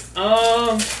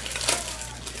 I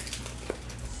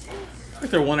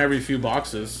think they're one every few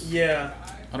boxes. Yeah.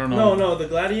 I don't know. No, the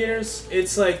Gladiators,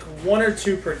 it's like 1 or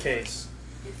 2 per case.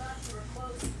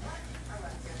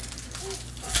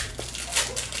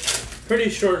 Pretty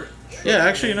short Yeah,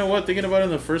 actually, you know what? Thinking about it in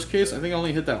the first case, I think I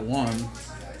only hit that one.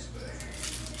 Let's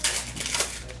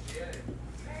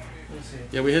see.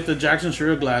 Yeah, we hit the Jackson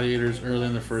Shiro Gladiators early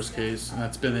in the first case, and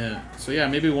that's been it. So yeah,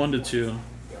 maybe 1 to 2.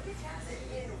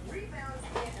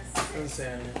 Doesn't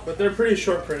say anything. But they're pretty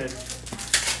short printed.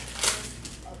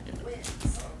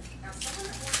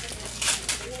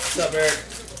 What's up, Eric?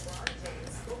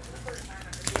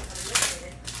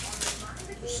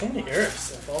 There's so many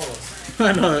Erics that follow us.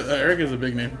 I know, Eric is a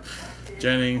big name.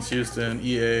 Jennings, Houston,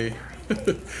 EA.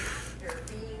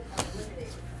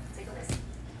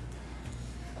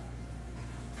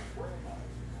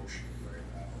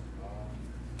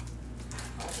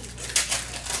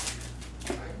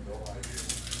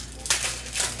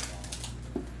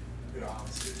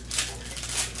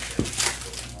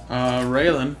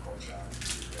 Raylan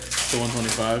to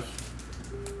 125.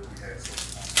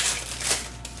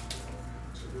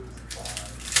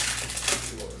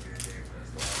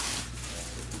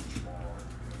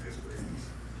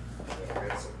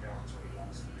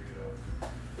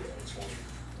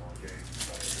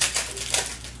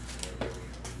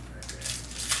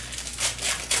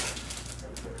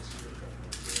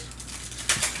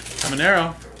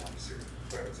 Monero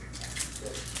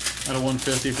at a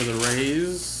 150 for the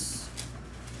Rays.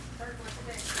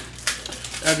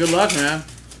 Yeah, good luck, man.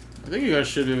 I think you guys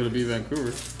should be able to beat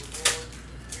Vancouver.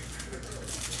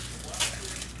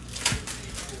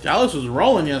 Dallas was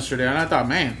rolling yesterday, and I thought,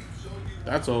 man,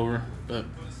 that's over. But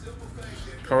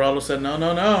Corrado said, no,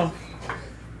 no, no.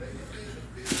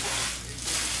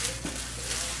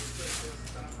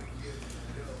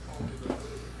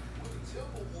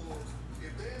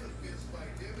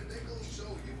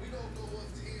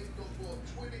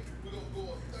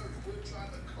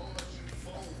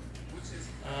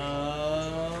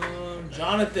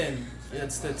 Jonathan,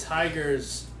 it's the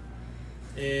Tigers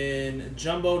in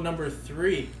jumbo number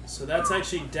 3. So that's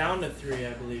actually down to 3,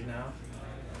 I believe, now.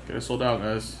 Okay, sold out,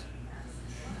 guys.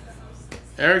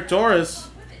 Eric Torres.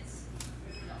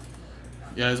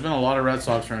 Yeah, there's been a lot of Red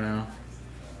Sox right now.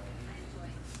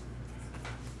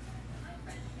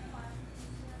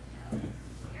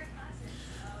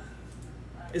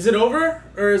 Is it over,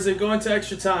 or is it going to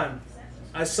extra time?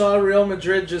 I saw Real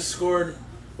Madrid just scored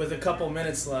with a couple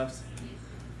minutes left.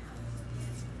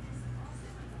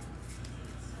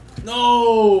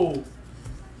 No!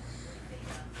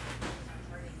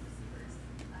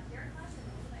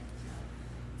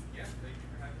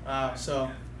 Wow, so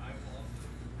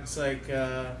it's like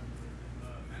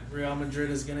Real Madrid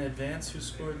is going to advance. Who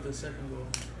scored the second goal?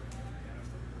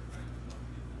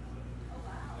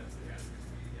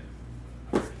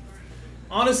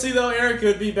 Honestly, though, Eric, it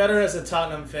would be better as a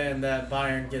Tottenham fan that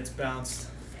Bayern gets bounced.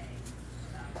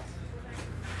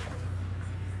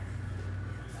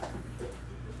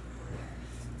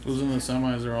 Who's in the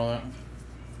semis or all that?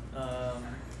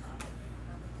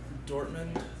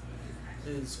 Dortmund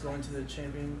is going to the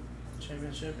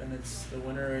championship, and it's the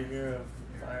winner right here of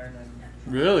Bayern and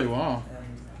Really? Wow.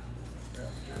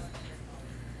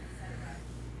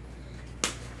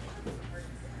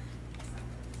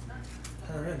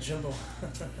 Jumbo.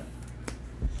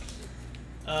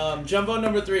 Jumbo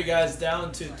number 3, guys,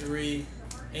 down to 3.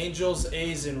 Angels,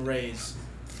 A's, and Rays.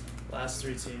 Last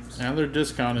 3 teams. And they're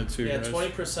discounted too, Yeah, guys.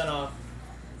 20% off.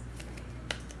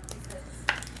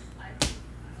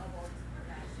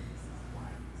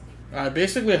 Alright,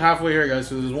 basically halfway here, guys.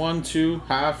 So there's 1, 2,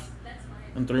 half,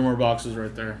 and 3 more boxes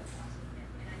right there.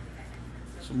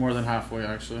 So more than halfway,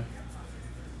 actually.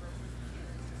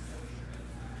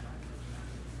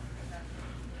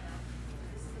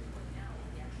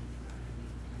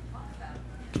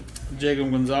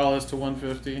 Jacob Gonzalez to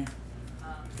 150.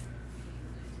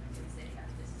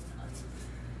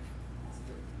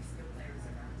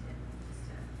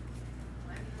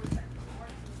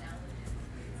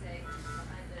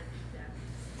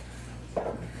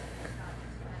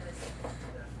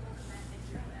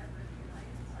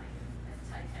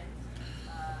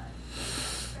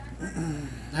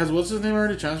 Has what's his name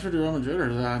already transferred to Real Madrid, or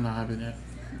is that not happening yet?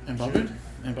 Mbappe?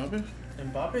 Mbappe?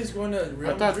 Mbappe's going to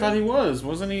Real I Madrid? thought he was.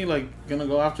 Wasn't he like gonna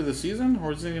go after the season,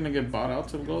 or is he gonna get bought out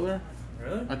to go there?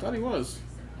 Really? I thought he was.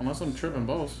 Unless I'm tripping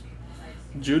both.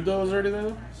 Jude though was already there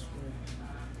though?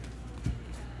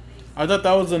 I thought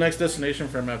that was the next destination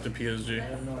for him after I PSG.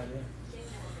 have no idea.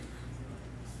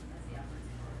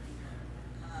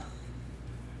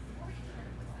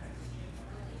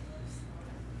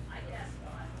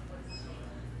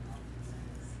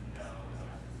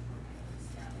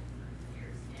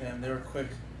 Damn, they were quick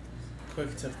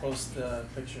to post the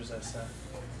pictures I sent.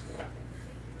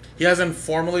 He hasn't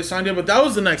formally signed yet, but that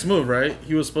was the next move, right?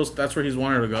 He was supposed. That's where he's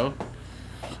wanted to go.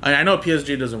 I know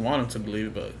PSG doesn't want him to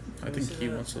leave, but I think he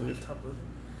wants to leave. Top left.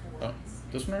 Oh,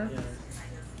 this one right? Yeah.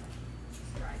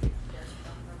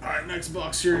 Alright, next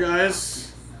box here,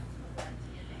 guys.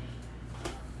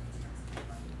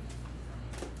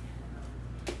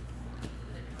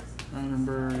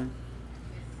 Number.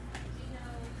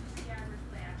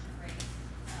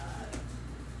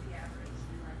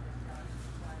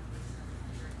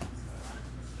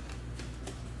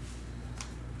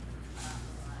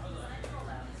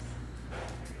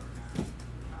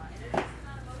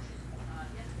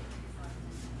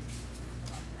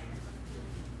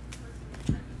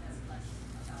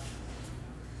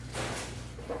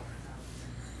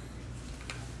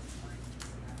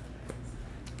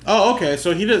 Oh, okay.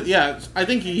 So he did. Yeah, I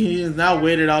think he now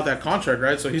waited out that contract,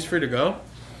 right? So he's free to go.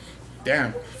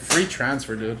 Damn, free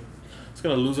transfer, dude. It's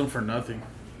gonna lose him for nothing.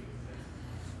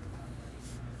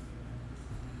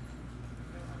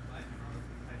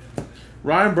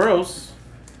 Ryan Burroughs,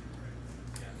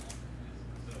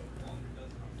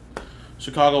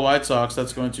 Chicago White Sox.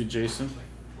 That's going to Jason.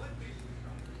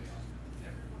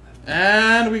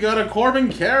 And we got a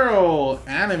Corbin Carroll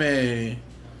anime.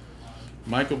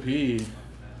 Michael P.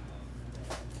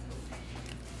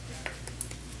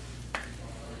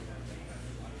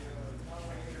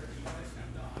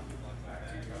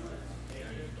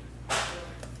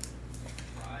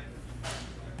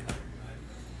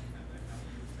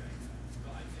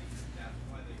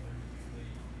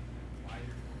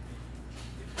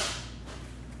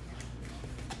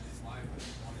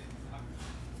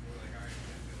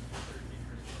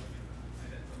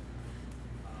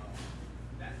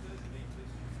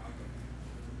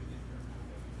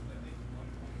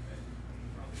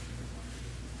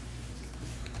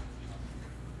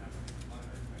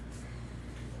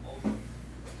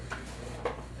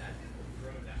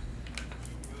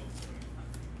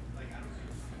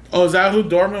 Oh, is that who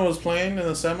Dortmund was playing in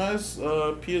the semis?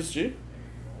 PSG?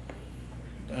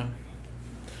 Damn.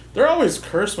 They're always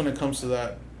cursed when it comes to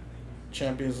that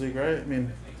Champions League, right? I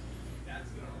mean,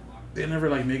 they never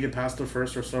like make it past the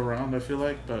first or so round, I feel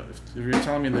like. But if you're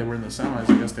telling me they were in the semis,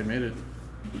 I guess they made it.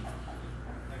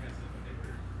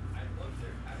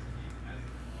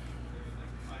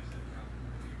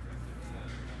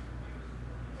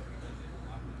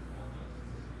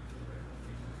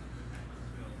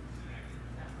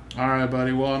 All right,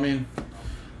 buddy. Well, I mean,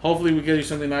 hopefully we get you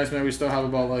something nice, man. We still have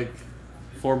about like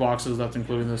 4 boxes left,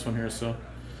 including this one here. So,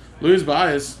 lose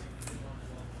buys.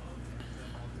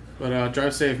 But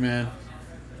drive safe, man.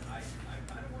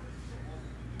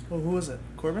 Oh, who was it?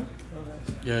 Corbin?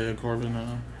 Okay. Yeah, Corbin.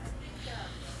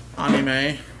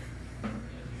 Anime.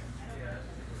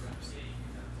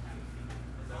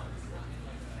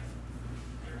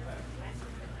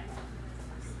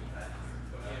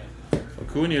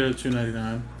 Acuna at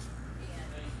 $2.99.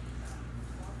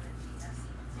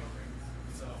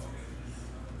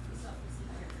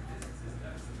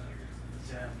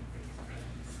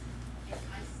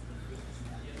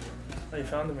 Oh, you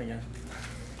found him again.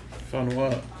 Found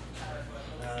what?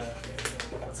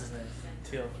 What's his name?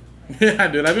 Teal. Yeah,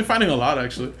 dude. I've been finding a lot,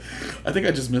 actually. I think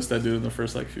I just missed that dude in the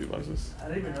first, like, few boxes. I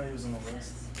didn't even know he was on the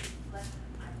list.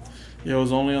 Yeah, it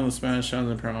was only on the Spanish channel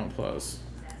and Paramount Plus.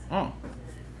 Oh.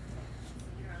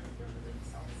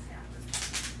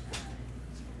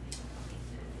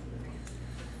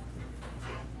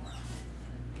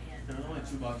 There was only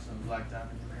 2 boxes of Black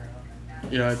Diamond.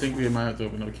 Yeah, I think we might have to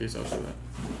open up a case after that.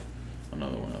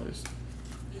 Another one, at least.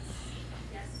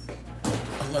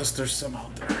 Unless there's some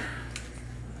out there.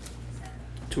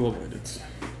 To avoid it.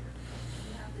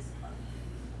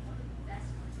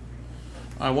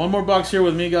 Alright, one more box here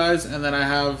with me, guys, and then I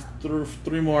have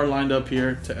 3 more lined up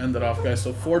here to end it off, guys.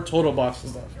 So 4 total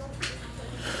boxes left.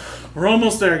 We're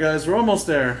almost there, guys. We're almost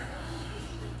there.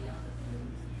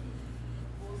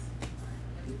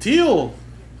 Teal.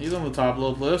 He's on the top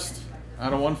load list.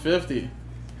 Out of 150.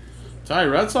 Ty,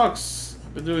 Red Sox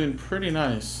have been doing pretty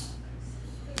nice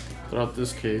throughout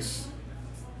this case.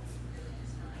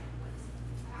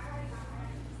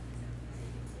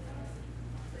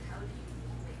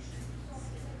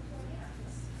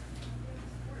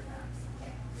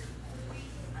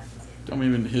 I'm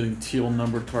even hitting teal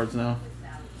numbered cards now.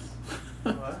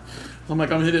 What?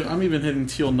 I'm even hitting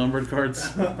teal numbered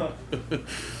cards.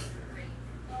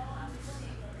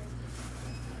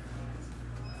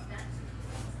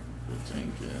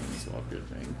 Jenkins, Walker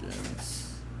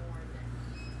Jenkins,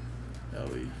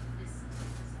 Ellie,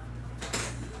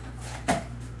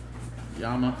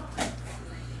 Yama,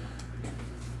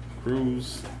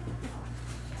 Cruz.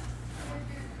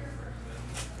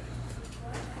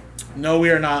 No, we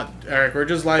are not, Eric. We're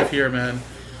just live here, man.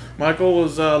 Michael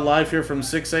was live here from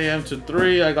 6 a.m. to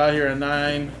 3. I got here at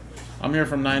 9. I'm here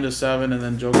from 9 to 7, and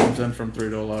then Joe comes in from 3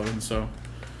 to 11. So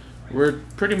we're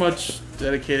pretty much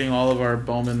dedicating all of our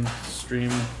Bowman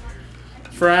stream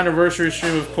for anniversary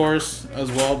stream, of course,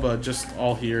 as well, but just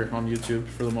all here on YouTube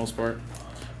for the most part.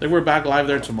 I think we're back live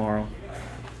there tomorrow.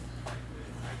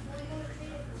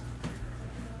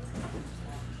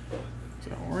 Is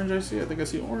that orange I see? I think I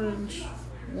see orange.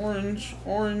 Orange.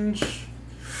 Orange.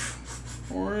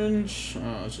 Orange.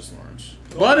 Oh, it's just orange.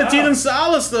 Bonatine and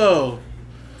Salas, though.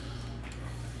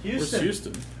 Houston. Where's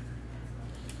Houston?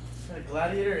 A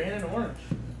gladiator and an orange.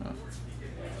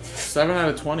 7 out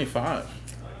of 25.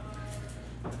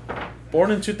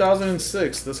 Born in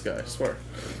 2006, this guy, I swear.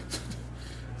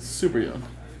 Super young.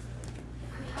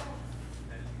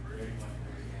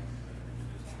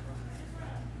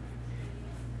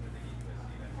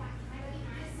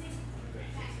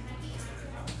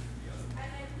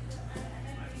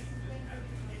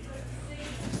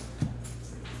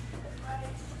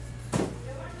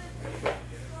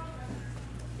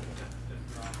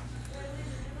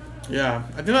 Yeah,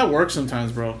 I think that works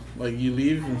sometimes, bro. Like, you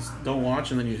leave and don't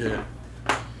watch, and then you hit it.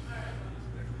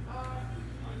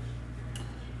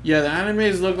 Yeah, the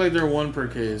animes look like they're 1 per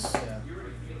case.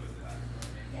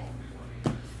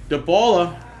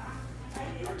 DePaula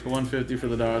to 150 for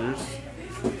the Dodgers.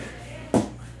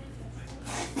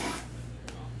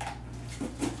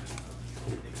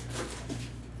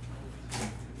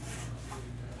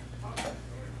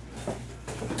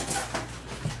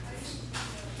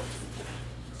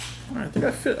 I think I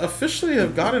officially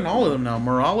have gotten all of them now.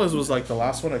 Morales was like the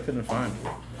last one I couldn't find.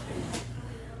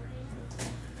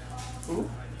 Who?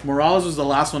 Morales was the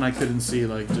last one I couldn't see,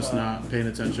 like just not paying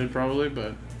attention probably,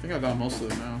 but I think I got most of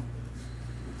them now.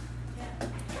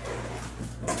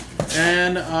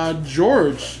 And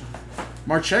George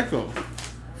Marcheco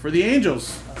for the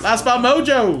Angels. Last spot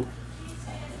mojo.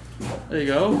 There you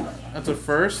go. That's a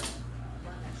first.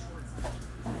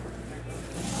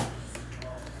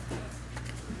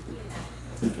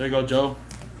 There you go, Joe.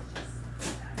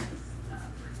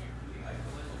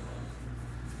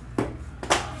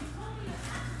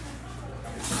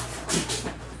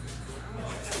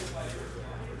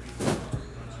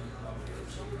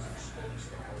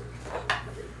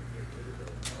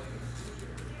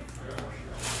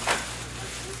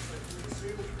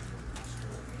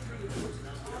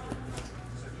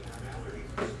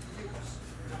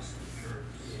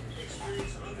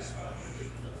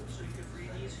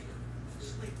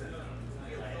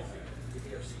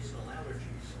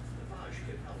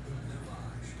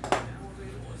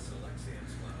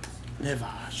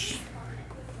 Nevage.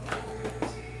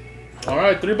 All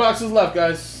right, 3 boxes left,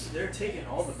 guys. They're taking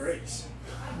all the breaks.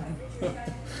 I think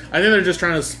they're just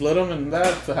trying to split them and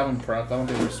that to have them prepped. I don't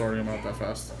think they're sorting them out that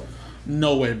fast.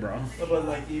 No way, bro. But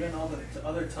like even all the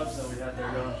other tubs that we had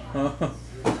there going.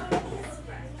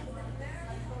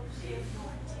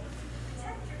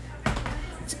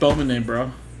 It's Bowman name,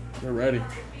 bro. They're ready.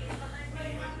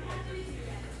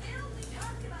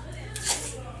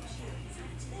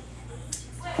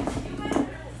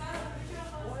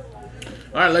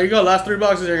 All right, there you go. Last 3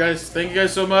 boxes here, guys. Thank you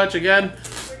guys so much. Again,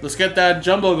 let's get that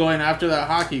jumbo going after that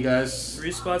hockey, guys.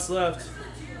 3 spots left.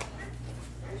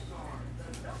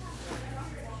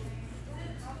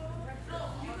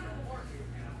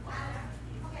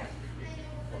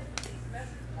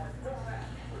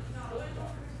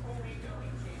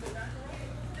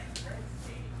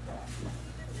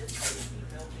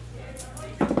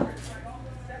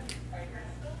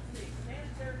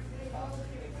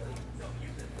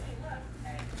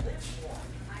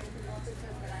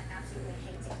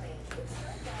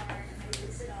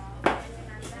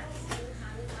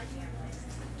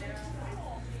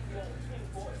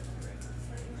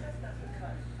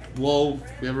 Whoa,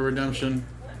 we have a redemption.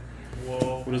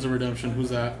 Whoa. What is a redemption? Who's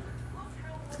that?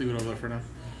 Let's leave it over there for now.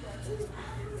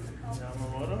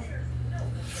 Yamamoto?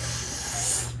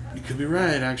 You could be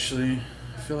right, actually.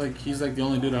 I feel like he's like the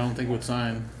only dude I don't think would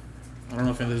sign. I don't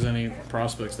know if there's any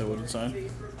prospects that wouldn't sign.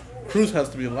 Cruz has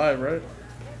to be alive, right?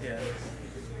 Yeah.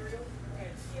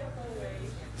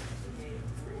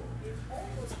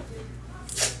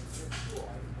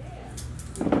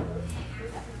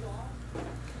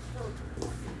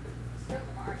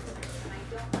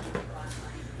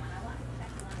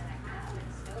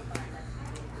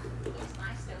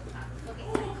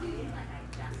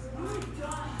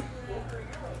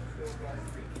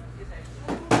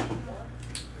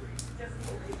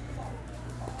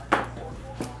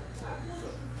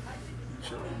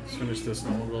 Let's finish this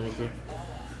and then we'll go with it.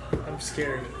 I'm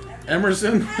scared.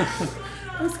 Emerson?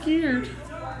 I'm scared.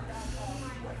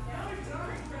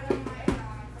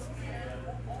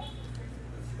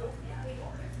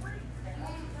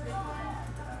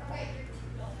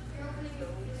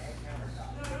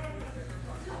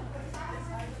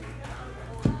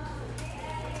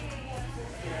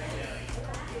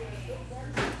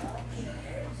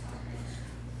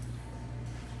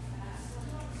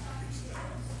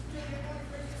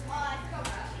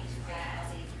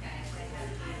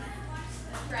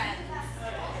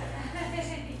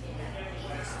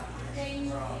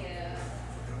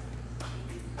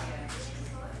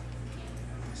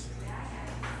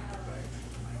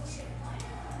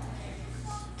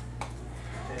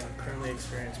 only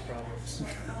experience problems.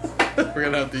 We're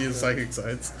gonna have to use psychic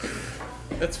sights.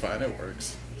 That's fine, it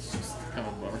works. It's just kind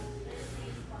of a bummer.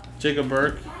 Jacob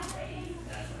Burke.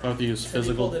 I'll have to use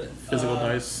physical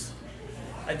dice.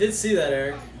 I did see that,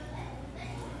 Eric.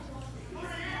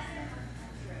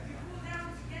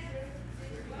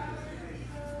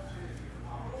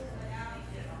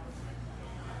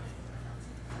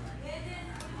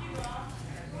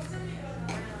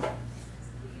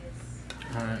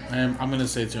 Alright, I'm gonna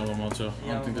say it's Yamamoto. I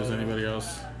don't think there's anybody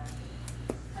else.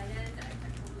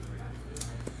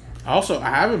 I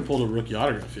haven't pulled a rookie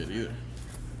autograph yet either.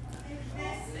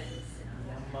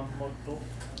 Yamamoto.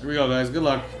 Here we go, guys. Good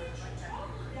luck.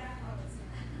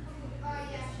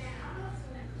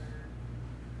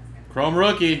 Chrome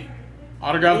rookie.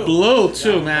 Autograph blue,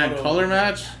 too, man. Color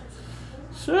match.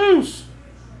 Shoes.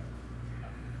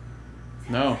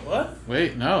 No. What?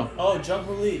 Wait, no. Oh,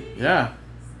 Jungle Lee. Yeah.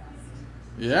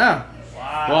 Yeah.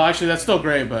 Wow. Well, actually, that's still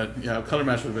great, but yeah, color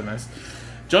match would have been nice.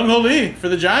 Jung Ho Lee for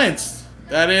the Giants.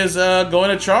 That is going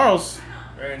to Charles.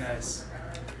 Very nice.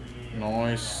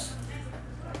 Nice.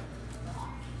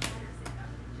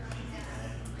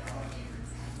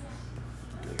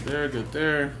 Good there, good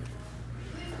there.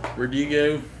 Where'd you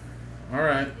go? All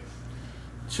right.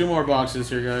 2 more boxes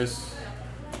here, guys.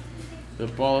 The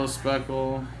ball of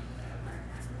speckle.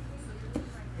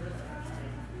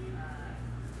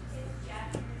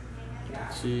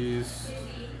 Cheese.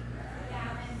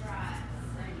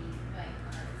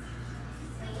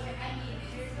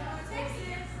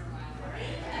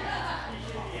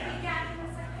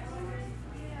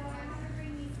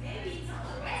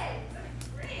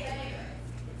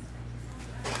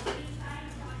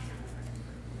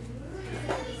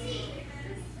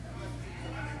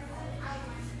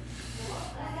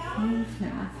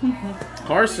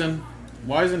 Carson,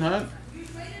 Weisenhunt,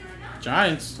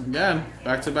 Giants again,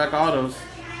 back-to-back autos.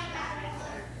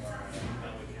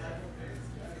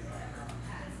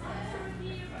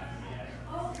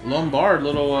 Lombard,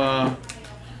 little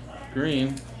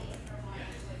green.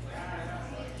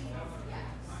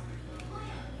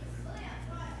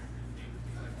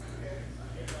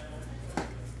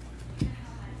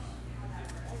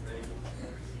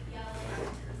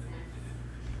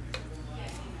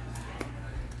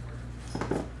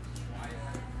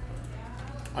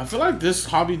 I feel like this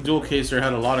hobby dual caser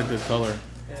had a lot of good color.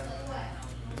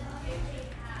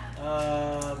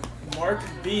 Yeah. Mark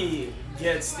B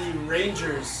gets the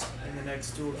Rangers in the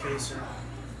next dual caser.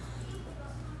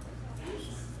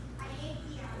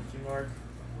 Thank you, Mark.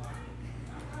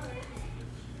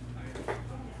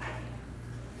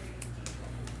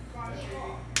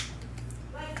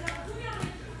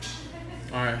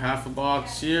 Alright, half a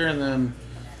box here and then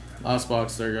last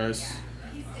box there, guys.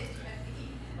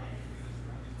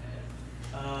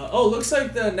 Looks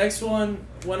like the next one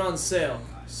went on sale.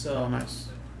 So Oh, nice.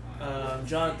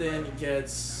 Jonathan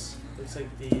gets, looks like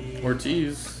the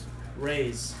Ortiz.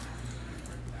 Rays.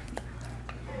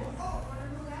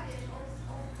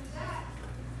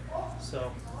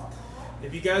 So,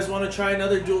 if you guys want to try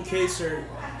another dual caser,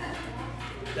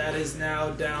 that is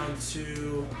now down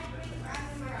to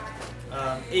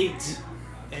 8,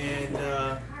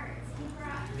 and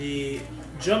the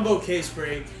jumbo case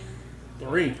break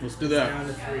 3. Let's do down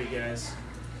that. to 3, guys.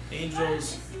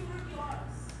 Angels,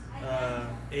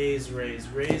 A's, Rays.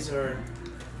 Rays are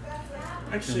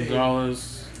actually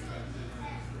Gonzalez.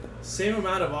 same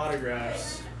amount of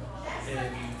autographs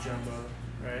in jumbo,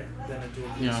 right? Than a dual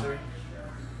caser. Yeah.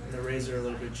 And the Rays are a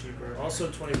little bit cheaper. Also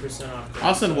 20% off.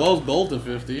 Austin Wells gold to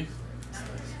 50.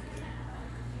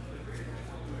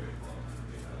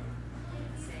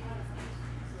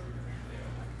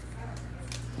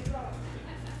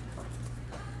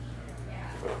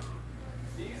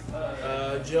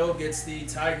 Joe gets the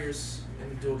Tigers in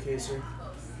the dual caser.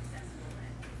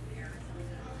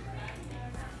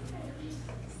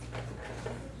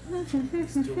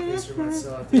 This dual caser might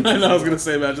sell out. I know, I was going to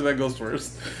say, imagine that goes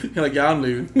first. You're like, yeah, I'm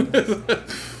leaving. Well,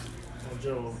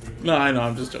 Joe won't be. No, I know,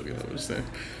 I'm just joking. I'm just saying.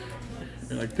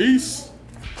 You're like, peace.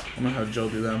 I'm going to have Joe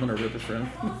do that. I'm going to rip it for him.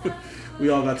 We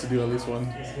all got to do at least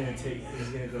one. He's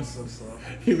gonna go so slow.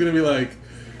 He's going to be like,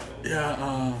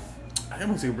 yeah, I am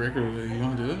going to take a breaker today. You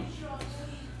want to do it?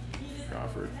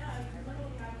 Crawford.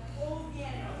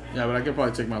 Yeah, but I could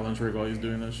probably take my lunch break while he's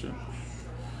doing that shit.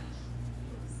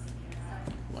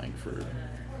 Langford.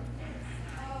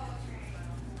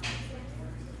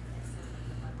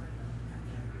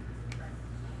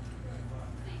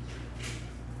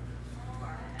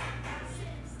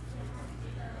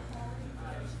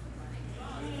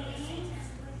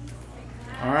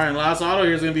 All right, last auto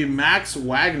here is going to be Max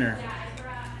Wagner.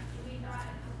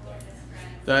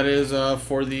 That is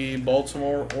for the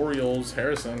Baltimore Orioles.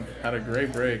 Harrison had a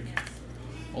great break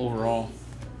overall.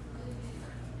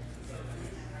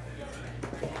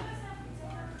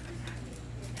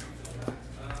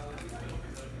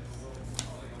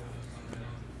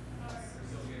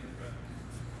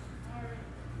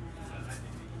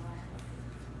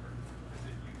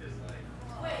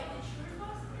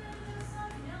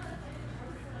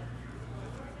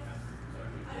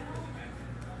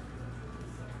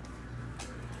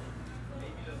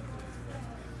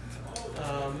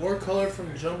 More color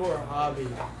from Jumbo or Hobby?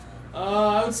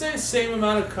 I would say same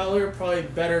amount of color, probably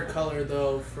better color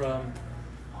though from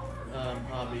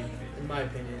Hobby, in my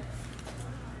opinion.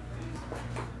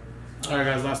 Alright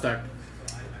guys, last stack.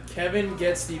 Kevin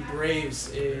gets the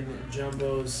Braves in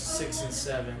Jumbo's 6 and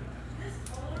 7.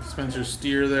 Spencer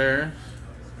Steer there.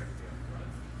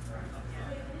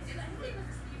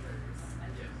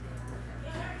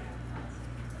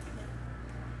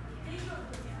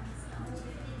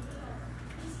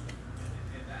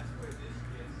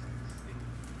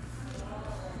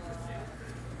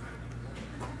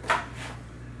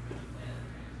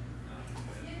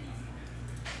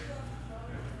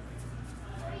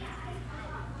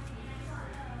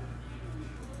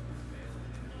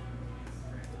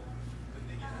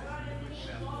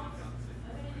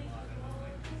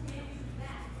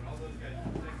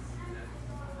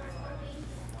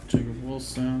 Jacob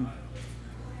Wilson.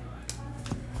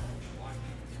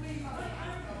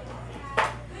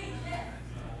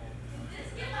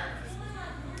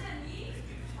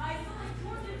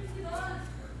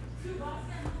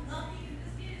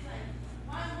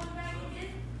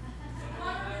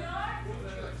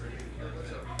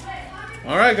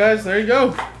 All right, guys, there you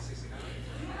go. I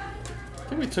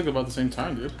think we took about the same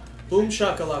time, dude. Boom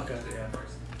shakalaka. Yeah.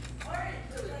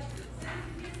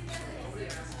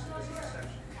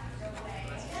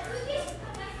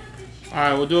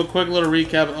 Alright, we'll do a quick little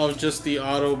recap of just the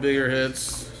auto bigger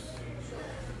hits.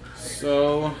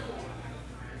 So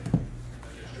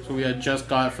we had just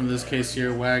got from this case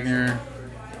here Wagner,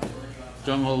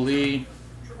 Jung-Ho Lee,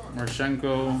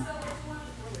 Marchenko,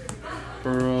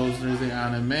 Burrows, there's the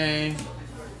anime.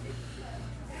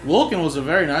 Wilkin was a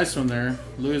very nice one there.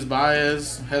 Luis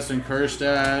Baez, Heston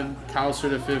Kjerstad, Kauser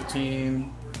to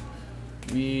 15,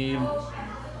 Mead,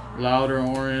 Lauder,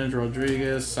 Orange,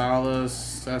 Rodriguez, Salas,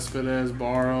 Cespedes,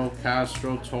 Barrow,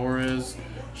 Castro, Torres,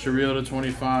 Sharillo to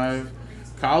 25,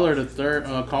 Collar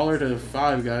to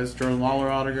 5 guys. Jordan Lawler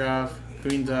autograph,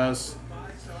 Quintas,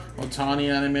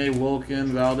 Otani anime,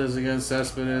 Wilkin, Valdez against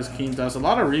Cespedes, Quintas. A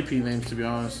lot of repeat names to be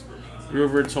honest.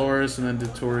 Ruver, Torres, and then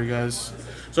Dettori guys.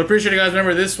 So appreciate it guys.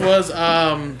 Remember this was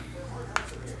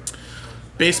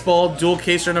baseball dual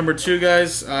caser number 2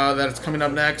 guys. That's coming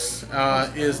up next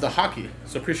is the hockey.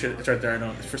 So appreciate it. It's right there. I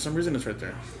know for some reason it's right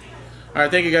there. All right,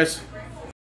 thank you guys.